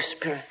and a new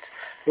spirit.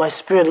 My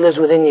spirit lives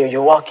within you.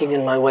 You're walking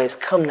in my ways.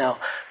 Come now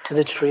to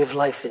the tree of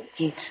life and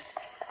eat.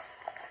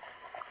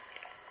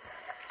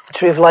 The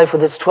tree of life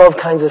with its 12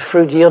 kinds of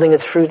fruit, yielding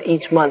its fruit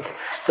each month.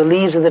 The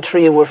leaves of the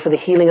tree were for the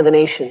healing of the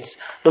nations.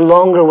 No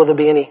longer will there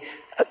be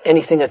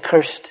anything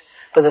accursed,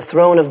 but the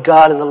throne of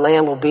God and the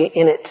Lamb will be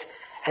in it,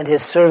 and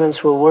his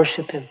servants will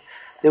worship him.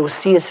 They will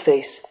see his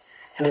face,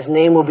 and his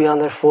name will be on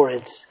their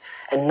foreheads.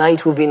 And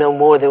night will be no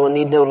more. They will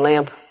need no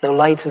lamp, no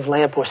light of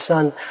lamp or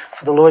sun,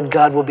 for the Lord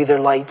God will be their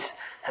light,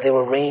 and they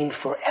will reign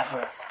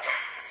forever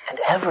and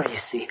ever, you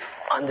see,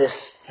 on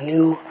this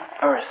new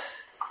earth,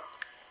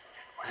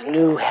 with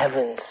new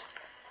heavens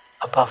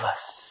above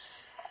us.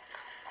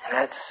 And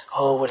that's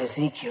all what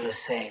Ezekiel is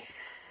saying.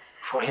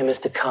 For him is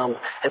to come.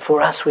 And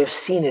for us, we've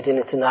seen it in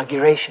its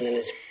inauguration, in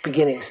its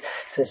beginnings,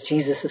 since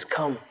Jesus has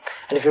come.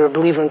 And if you're a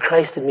believer in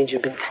Christ, it means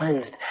you've been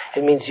cleansed.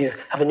 It means you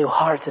have a new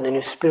heart and a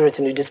new spirit,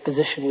 a new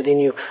disposition within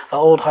you. The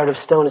old heart of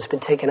stone has been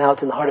taken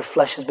out and the heart of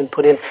flesh has been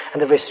put in.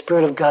 And the very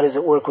Spirit of God is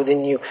at work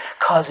within you,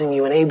 causing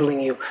you,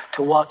 enabling you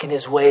to walk in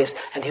his ways.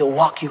 And he'll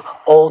walk you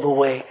all the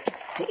way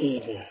to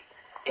Eden,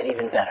 and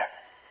even better.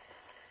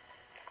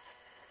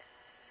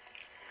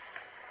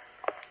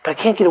 But I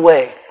can't get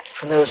away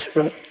from those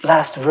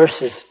last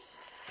verses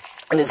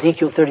in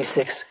Ezekiel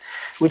 36,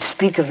 which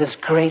speak of this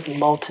great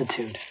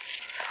multitude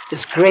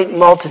that's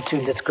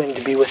going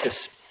to be with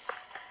us.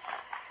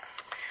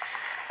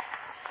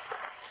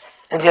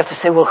 And you have to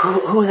say, well,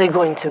 who are they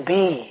going to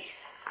be?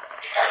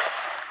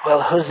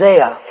 Well,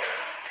 Hosea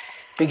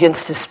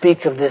begins to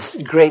speak of this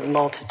great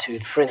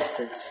multitude, for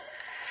instance.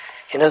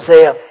 In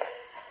Hosea,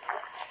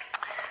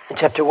 in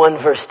chapter 1,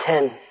 verse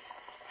 10,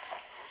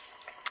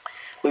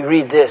 we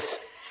read this.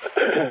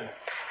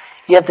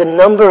 Yet the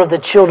number of the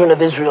children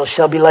of Israel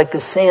shall be like the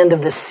sand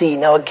of the sea.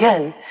 Now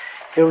again,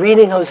 if you're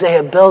reading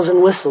Hosea, bells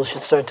and whistles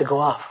should start to go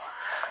off.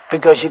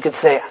 Because you could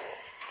say,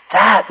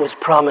 that was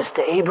promised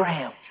to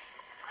Abraham.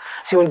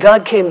 See, when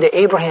God came to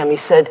Abraham, he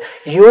said,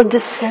 your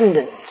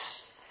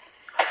descendants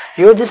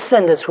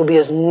will be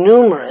as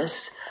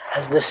numerous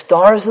as the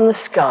stars in the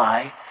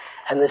sky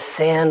and the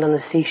sand on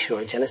the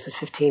seashore. Genesis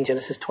 15,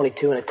 Genesis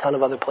 22, and a ton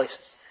of other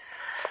places.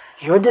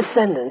 Your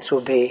descendants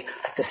will be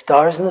like the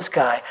stars in the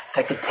sky. In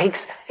fact, it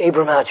takes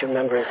Abram out, you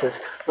remember, and says,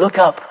 look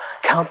up,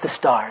 count the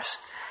stars.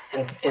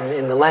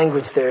 In the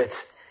language there,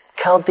 it's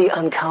count the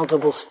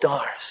uncountable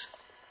stars.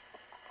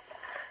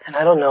 And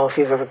I don't know if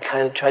you've ever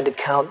kind of tried to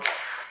count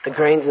the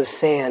grains of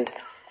sand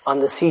on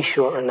the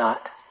seashore or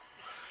not.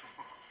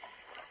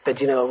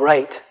 But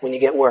right when you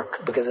get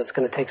work, because it's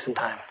going to take some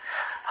time.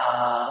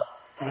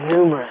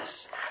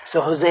 Numerous.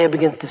 So Hosea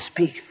begins to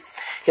speak.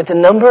 Yet the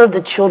number of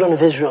the children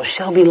of Israel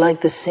shall be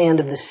like the sand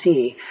of the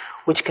sea,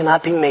 which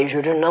cannot be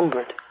measured or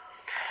numbered.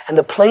 And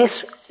the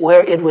place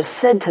where it was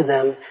said to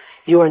them,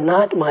 you are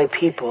not my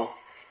people,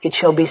 it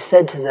shall be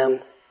said to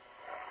them,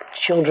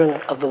 children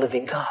of the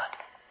living God.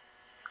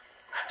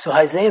 So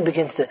Isaiah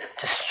begins to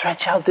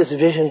stretch out this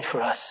vision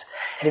for us.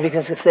 And he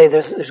begins to say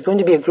there's going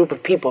to be a group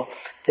of people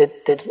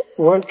that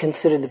weren't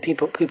considered the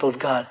people of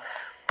God.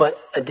 But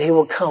a day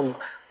will come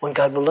when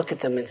God will look at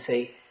them and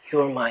say, you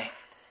are my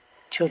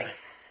children.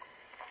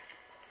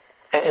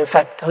 In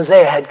fact,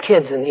 Hosea had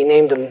kids and he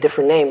named them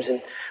different names,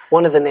 and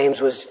one of the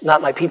names was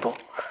not my people.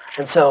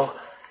 And so,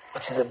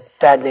 which is a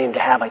bad name to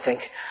have, I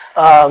think.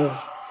 And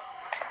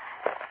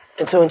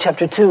so in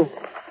chapter 2,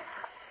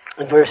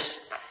 in verse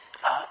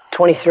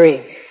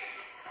 23,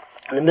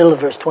 in the middle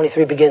of verse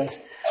 23 begins,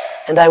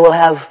 and I will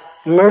have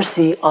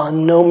mercy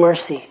on no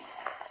mercy.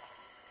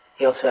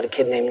 He also had a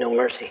kid named No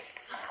Mercy.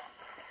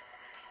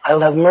 I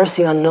will have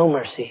mercy on no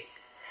mercy.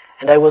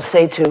 And I will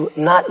say to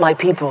not my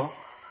people,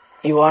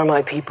 you are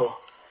my people.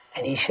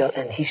 And he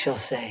shall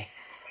say,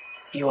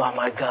 you are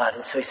my God.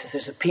 And so he says,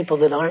 there's a people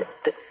that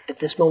at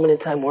this moment in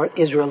time weren't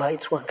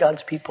Israelites, weren't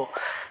God's people.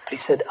 But he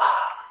said,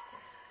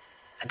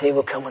 A day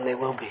will come when they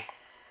will be.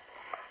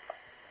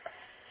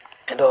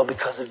 And all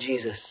because of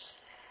Jesus.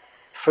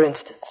 For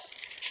instance,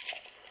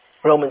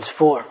 Romans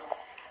 4.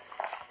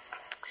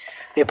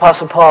 The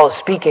Apostle Paul is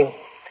speaking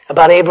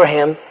about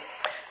Abraham,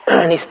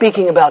 and he's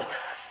speaking about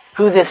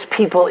who this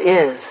people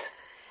is,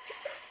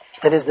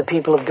 that is the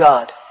people of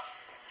God.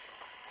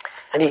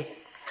 And he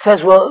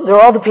says, well, they're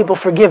all the people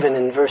forgiven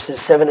in verses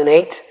 7 and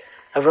 8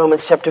 of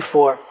Romans chapter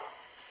 4.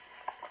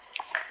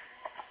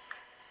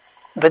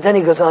 But then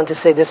he goes on to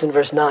say this in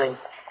verse 9.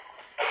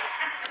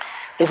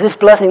 Is this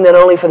blessing then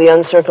only for the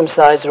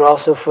uncircumcised or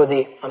also for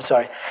the,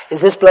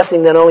 is this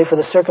blessing then only for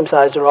the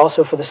circumcised or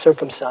also for the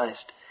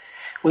circumcised?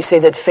 We say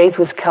that faith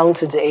was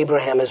counted to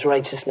Abraham as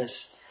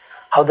righteousness.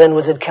 How then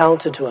was it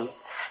counted to him?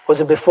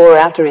 Was it before or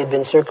after he had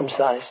been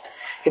circumcised?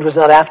 It was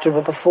not after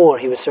but before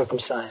he was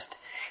circumcised.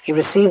 He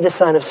received the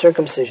sign of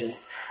circumcision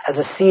as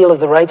a seal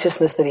of the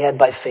righteousness that he had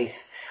by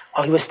faith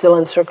while he was still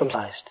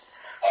uncircumcised.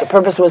 The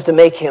purpose was to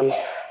make him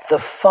the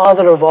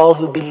father of all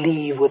who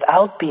believe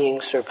without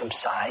being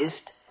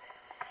circumcised,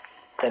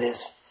 that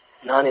is,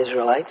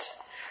 non-Israelites,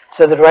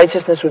 so that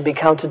righteousness would be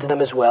counted to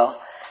them as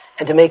well,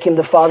 and to make him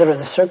the father of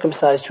the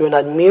circumcised who are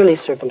not merely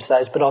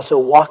circumcised, but also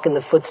walk in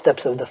the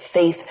footsteps of the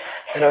faith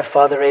that our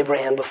father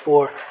Abraham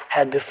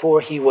had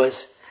before he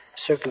was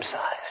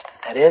circumcised.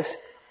 That is,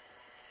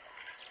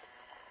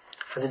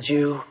 for the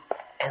Jew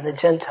and the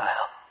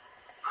Gentile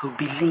who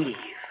believe.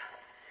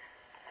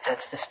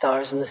 That's the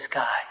stars in the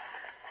sky,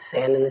 the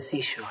sand in the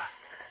seashore.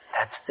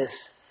 That's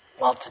this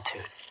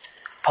multitude.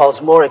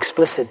 Paul's more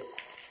explicit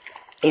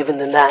even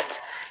than that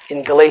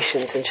in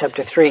Galatians in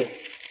chapter 3.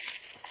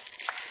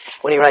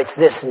 When he writes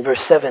this in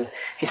verse 7,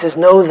 he says,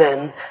 know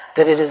then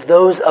that it is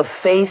those of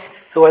faith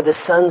who are the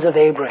sons of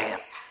Abraham.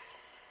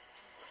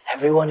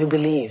 Everyone who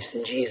believes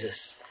in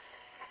Jesus.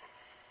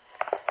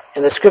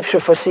 In the scripture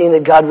foreseeing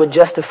that God would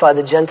justify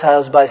the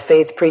Gentiles by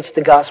faith, preached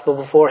the gospel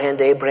beforehand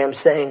to Abraham,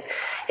 saying,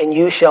 in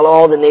you shall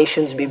all the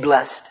nations be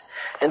blessed.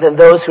 And then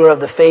those who are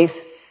of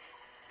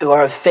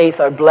faith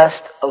are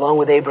blessed along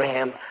with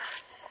Abraham,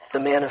 the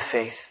man of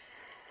faith.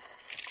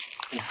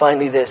 And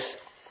finally this,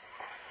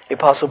 the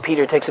Apostle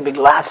Peter takes a big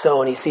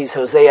lasso and he sees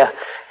Hosea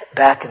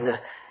back in the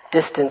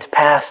distant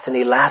past, and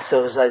he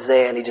lassos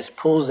Isaiah and he just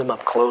pulls him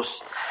up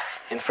close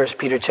in 1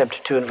 Peter chapter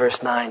 2 and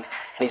verse 9. And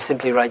he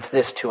simply writes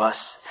this to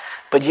us.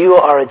 But you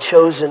are a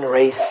chosen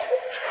race,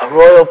 a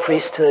royal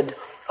priesthood,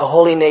 a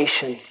holy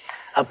nation,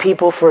 a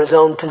people for his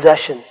own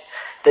possession,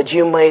 that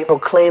you may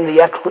proclaim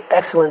the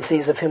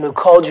excellencies of him who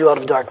called you out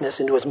of darkness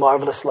into his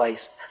marvelous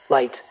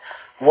light.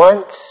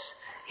 Once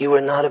you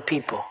were not a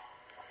people,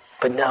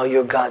 but now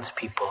you're God's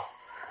people.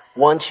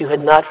 Once you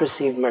had not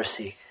received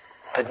mercy,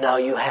 but now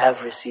you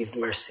have received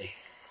mercy.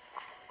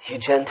 You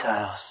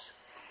Gentiles,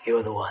 you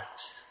are the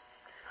ones,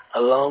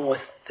 along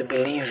with the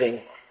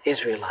believing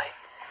Israelite,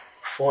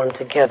 form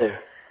together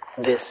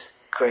this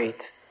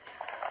great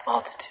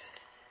multitude.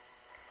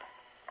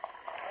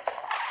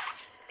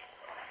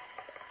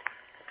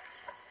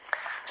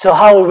 So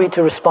how are we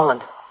to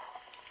respond?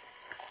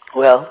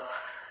 Well,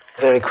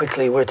 very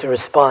quickly we're to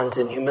respond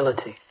in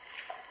humility.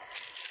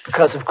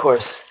 Because, of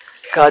course,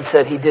 God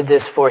said he did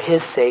this for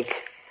his sake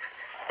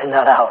and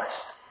not ours.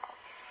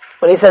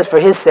 When he says for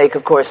his sake,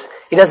 of course,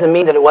 he doesn't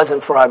mean that it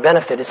wasn't for our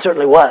benefit. It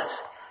certainly was.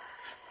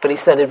 But he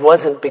said it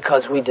wasn't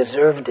because we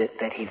deserved it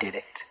that he did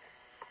it.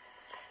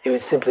 It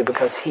was simply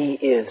because he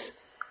is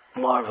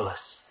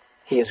marvelous.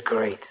 He is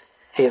great.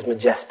 He is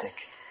majestic.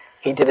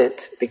 He did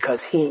it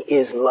because he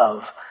is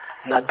love,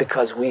 not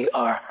because we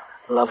are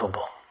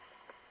lovable.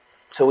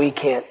 So we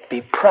can't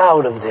be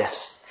proud of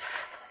this.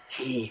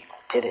 He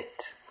did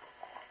it.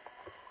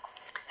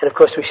 And of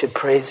course we should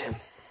praise him.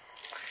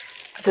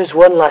 But there's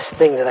one last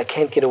thing that I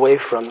can't get away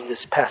from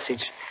this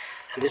passage,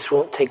 and this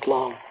won't take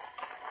long.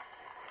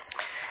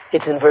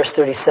 It's in verse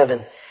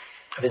 37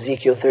 of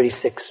Ezekiel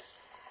 36.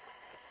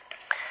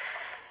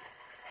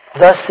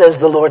 Thus says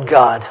the Lord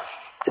God,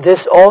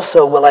 this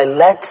also will I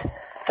let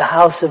the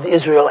house of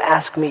Israel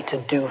ask me to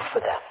do for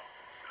them.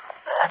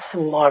 That's a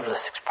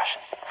marvelous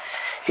expression.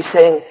 He's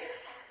saying,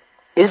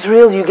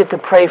 Israel, you get to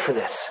pray for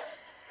this.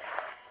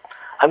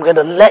 I'm going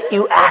to let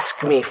you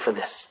ask me for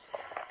this.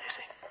 You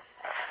see?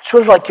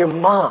 Sort of like your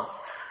mom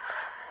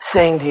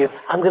saying to you,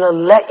 I'm going to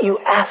let you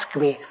ask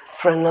me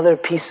for another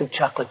piece of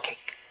chocolate cake.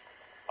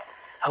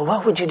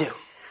 What would you do?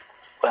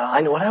 Well,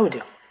 I know what I would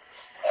do.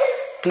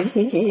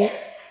 Please.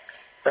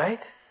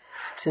 Right?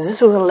 He says, this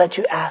is what I'm going to let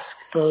you ask.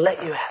 I'm going to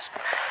let you ask.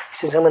 He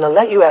says, I'm going to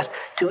let you ask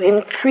to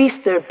increase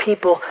their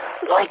people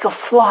like a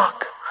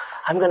flock.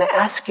 I'm going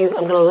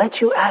to let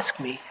you ask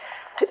me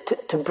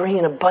to bring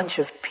in a bunch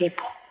of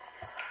people.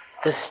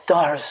 The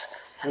stars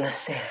and the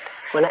sand.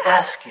 I'm going to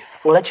ask you.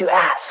 I'm going to let you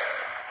ask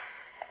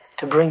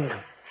to bring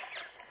them.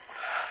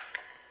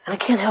 And I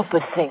can't help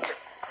but think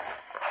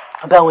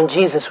about when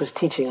Jesus was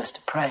teaching us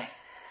to pray.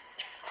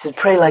 He said,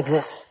 pray like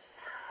this.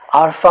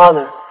 Our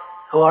Father,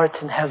 who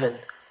art in heaven,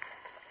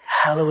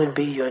 hallowed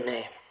be your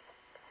name.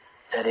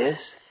 That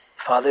is,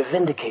 Father,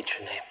 vindicate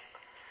your name.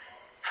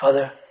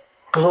 Father,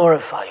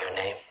 glorify your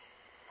name.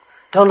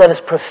 Don't let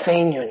us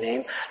profane your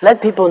name.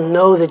 Let people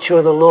know that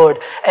you're the Lord.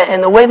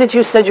 And the way that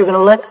you said you're going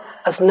to let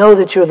us know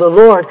that you're the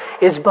Lord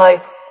is by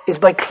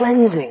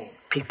cleansing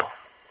people.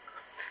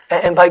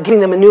 And by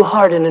giving them a new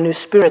heart and a new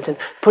spirit and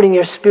putting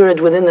your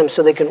spirit within them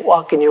so they can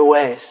walk in your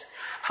ways.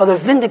 Father,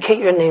 vindicate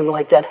your name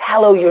like that.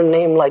 Hallow your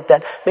name like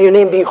that. May your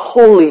name be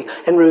holy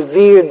and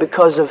revered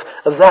because of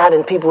that,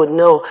 and people would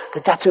know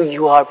that that's who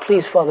you are.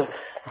 Please, Father,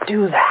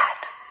 do that.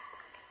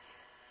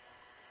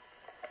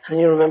 And then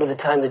you remember the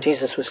time that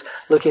Jesus was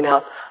looking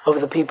out over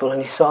the people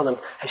and he saw them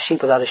as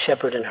sheep without a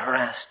shepherd and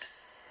harassed.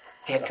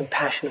 He had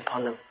compassion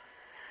upon them.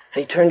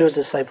 And he turned to his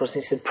disciples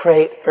and he said,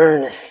 pray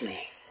earnestly.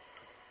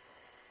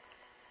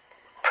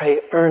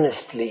 Pray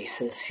earnestly,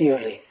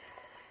 sincerely,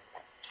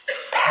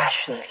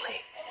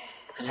 passionately,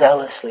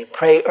 zealously.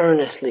 Pray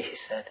earnestly, he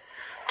said,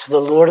 to the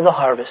Lord of the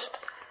harvest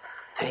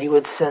that he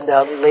would send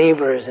out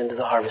laborers into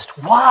the harvest.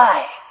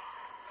 Why?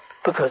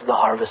 Because the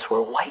harvests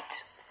were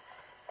white.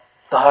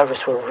 The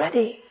harvests were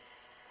ready.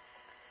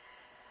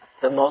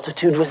 The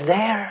multitude was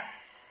there.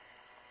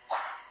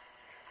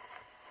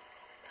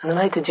 And the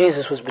night that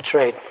Jesus was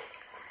betrayed,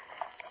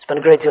 he spent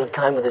a great deal of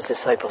time with his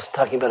disciples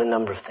talking about a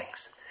number of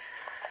things.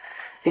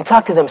 He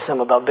talked to them some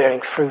about bearing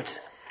fruit.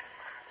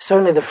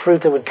 Certainly the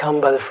fruit that would come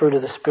by the fruit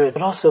of the Spirit,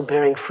 but also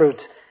bearing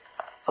fruit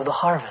of the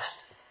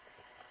harvest.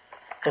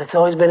 And it's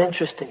always been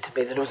interesting to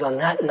me that it was on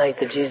that night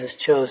that Jesus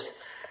chose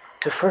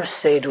to first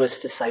say to his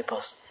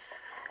disciples,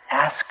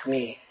 ask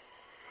me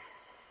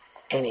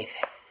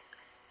anything.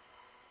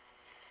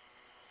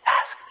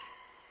 Ask me.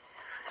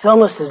 It's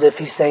almost as if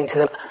he's saying to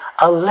them,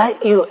 I'll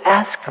let you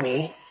ask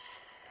me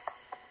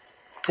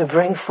to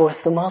bring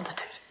forth the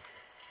multitude.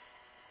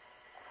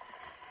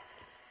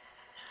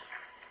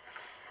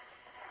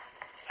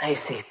 Now you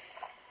see,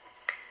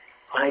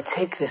 when I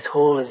take this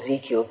whole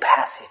Ezekiel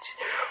passage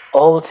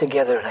all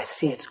together and I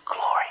see its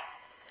glory,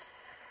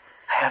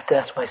 I have to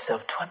ask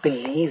myself, do I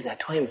believe that?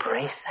 Do I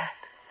embrace that?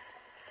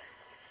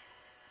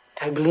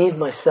 Do I believe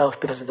myself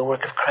because of the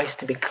work of Christ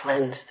to be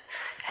cleansed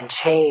and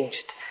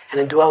changed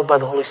and indwelled by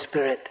the Holy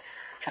Spirit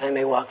that I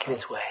may walk in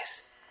his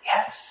ways?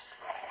 Yes.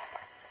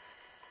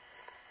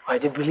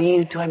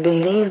 Do I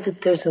believe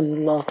that there's a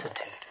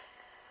multitude?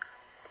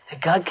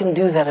 That God can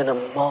do that in a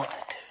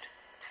multitude?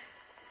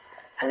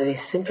 And that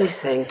he's simply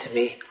saying to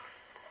me,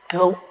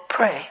 Bill,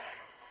 pray.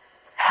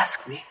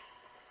 Ask me.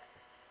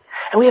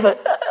 And we have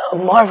a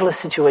marvelous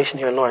situation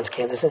here in Lawrence,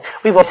 Kansas. And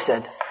we've always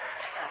said,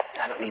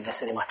 I don't need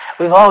this anymore.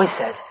 We've always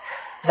said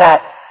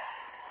that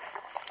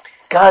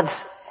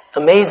God's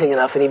amazing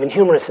enough and even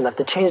humorous enough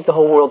to change the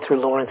whole world through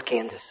Lawrence,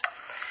 Kansas.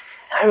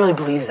 And I really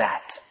believe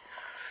that.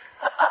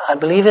 I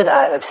believe it.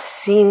 I've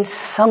seen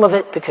some of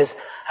it because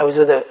I was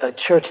with a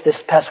church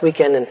this past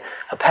weekend, and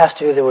a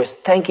pastor there was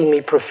thanking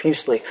me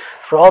profusely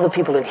for all the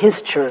people in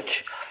his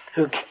church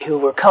who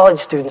were college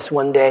students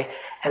one day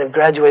and have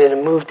graduated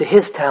and moved to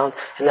his town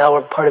and now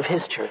are part of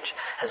his church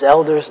as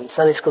elders and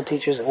Sunday school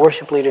teachers and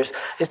worship leaders.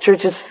 His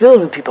church is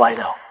filled with people I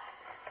know.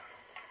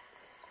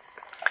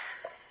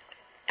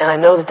 And I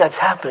know that that's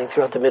happening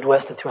throughout the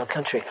Midwest and throughout the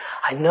country.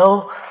 I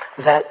know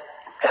that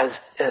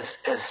as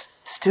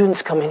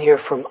students come in here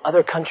from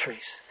other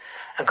countries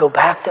and go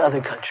back to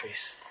other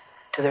countries,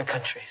 to their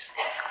countries,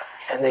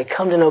 and they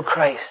come to know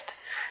Christ,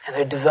 and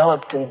they're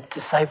developed and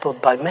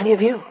discipled by many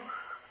of you,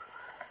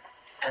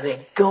 and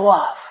they go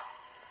off,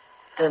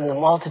 then the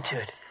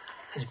multitude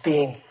is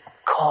being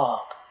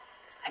called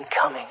and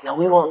coming. Now,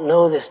 we won't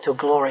know this till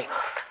glory,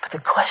 but the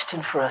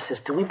question for us is,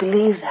 do we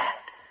believe that?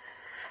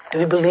 Do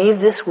we believe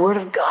this word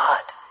of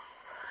God,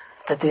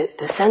 that the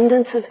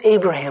descendants of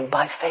Abraham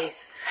by faith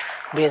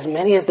will be as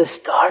many as the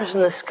stars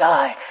in the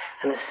sky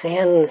and the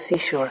sand on the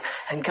seashore?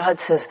 And God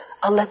says,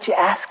 I'll let you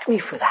ask me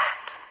for that.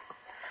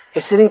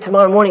 You're sitting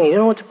tomorrow morning and you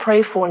don't know what to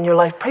pray for in your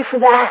life. Pray for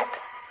that.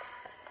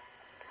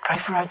 Pray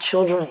for our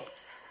children.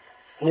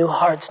 New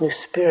hearts, new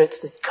spirits,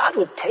 that God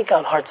would take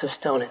out hearts of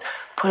stone and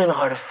put in a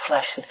heart of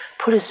flesh and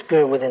put his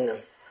spirit within them.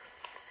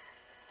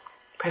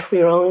 Pray for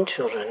your own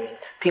children,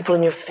 people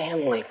in your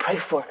family. Pray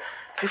for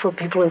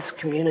people in this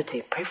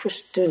community. Pray for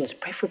students.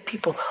 Pray for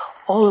people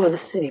all over the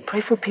city.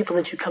 Pray for people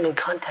that you come in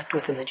contact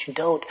with and that you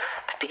don't.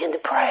 But begin to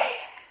pray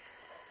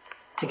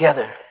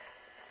together.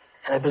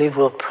 And I believe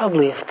we'll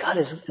probably, if God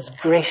is as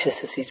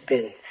gracious as he's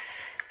been,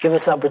 give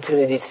us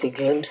opportunity to see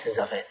glimpses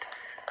of it.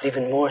 But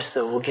even more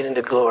so, we'll get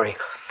into glory.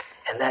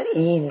 And that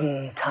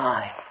Eden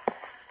time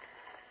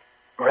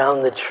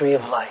around the tree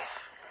of life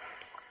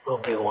will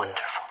be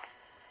wonderful.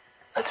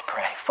 Let's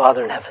pray.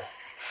 Father in heaven,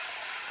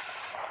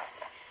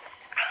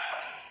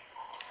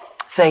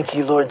 thank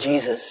you, Lord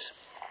Jesus,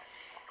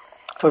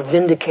 for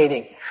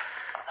vindicating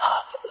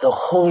the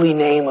holy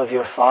name of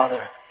your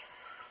Father.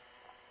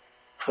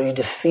 For you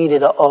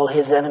defeated all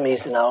his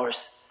enemies and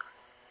ours.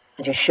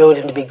 And you showed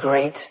him to be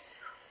great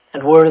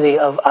and worthy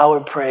of our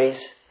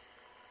praise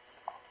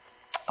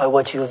by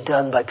what you have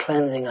done, by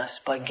cleansing us,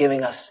 by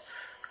giving us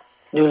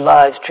new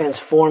lives,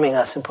 transforming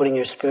us and putting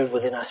your Spirit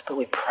within us. But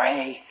we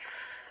pray,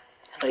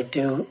 and I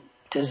do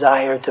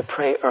desire to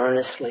pray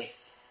earnestly,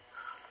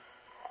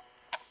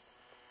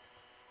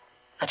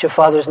 That your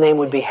Father's name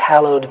would be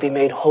hallowed, be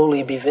made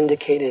holy, be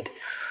vindicated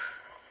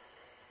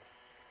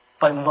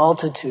by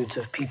multitudes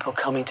of people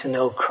coming to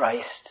know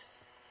Christ,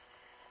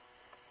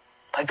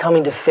 by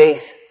coming to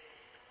faith,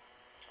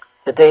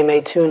 that they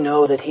may too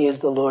know that He is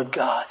the Lord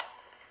God.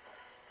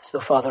 So,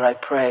 Father, I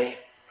pray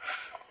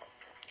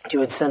that you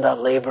would send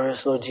out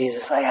laborers, Lord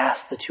Jesus. I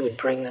ask that you would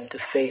bring them to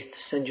faith, to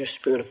send your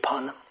Spirit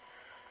upon them.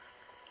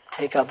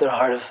 Take out their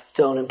heart of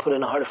stone and put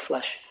in a heart of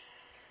flesh.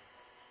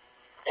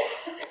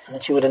 And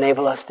that you would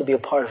enable us to be a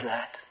part of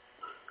that.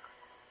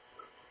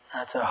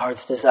 That's our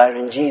heart's desire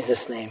in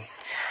Jesus' name.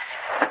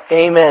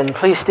 Amen.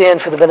 Please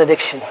stand for the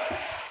benediction.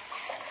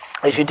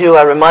 As you do,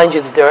 I remind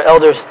you that there are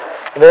elders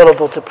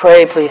available to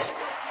pray. Please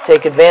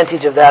take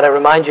advantage of that. I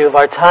remind you of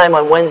our time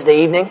on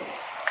Wednesday evening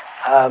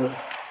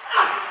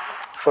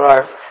for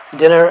our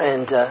dinner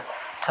and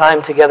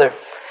time together.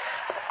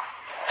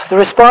 The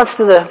response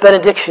to the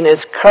benediction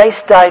is,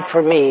 Christ died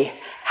for me.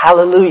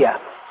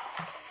 Hallelujah.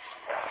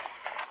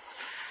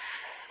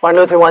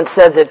 Martin Luther once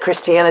said that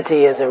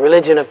Christianity is a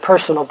religion of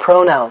personal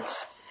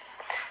pronouns.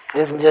 It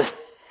isn't just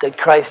that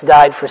Christ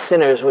died for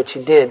sinners, which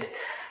He did,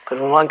 but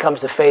when one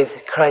comes to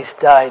faith, Christ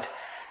died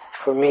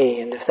for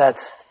me. And if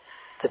that's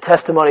the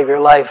testimony of your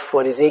life,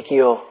 what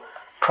Ezekiel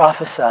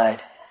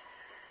prophesied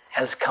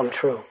has come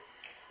true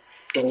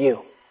in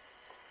you.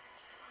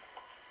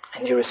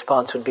 And your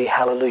response would be,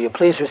 hallelujah.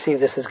 Please receive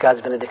this as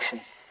God's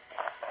benediction.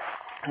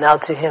 Now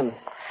to Him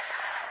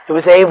who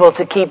is able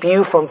to keep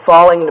you from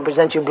falling and to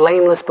present you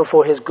blameless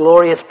before His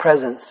glorious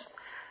presence,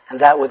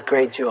 and that with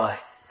great joy.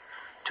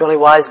 To only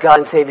wise God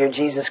and Savior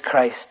Jesus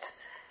Christ,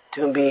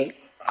 to whom be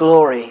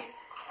glory,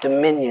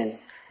 dominion,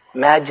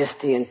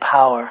 majesty, and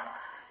power,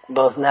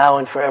 both now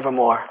and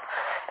forevermore.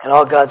 And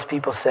all God's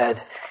people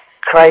said,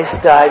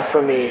 Christ died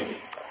for me.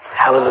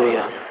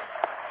 Hallelujah.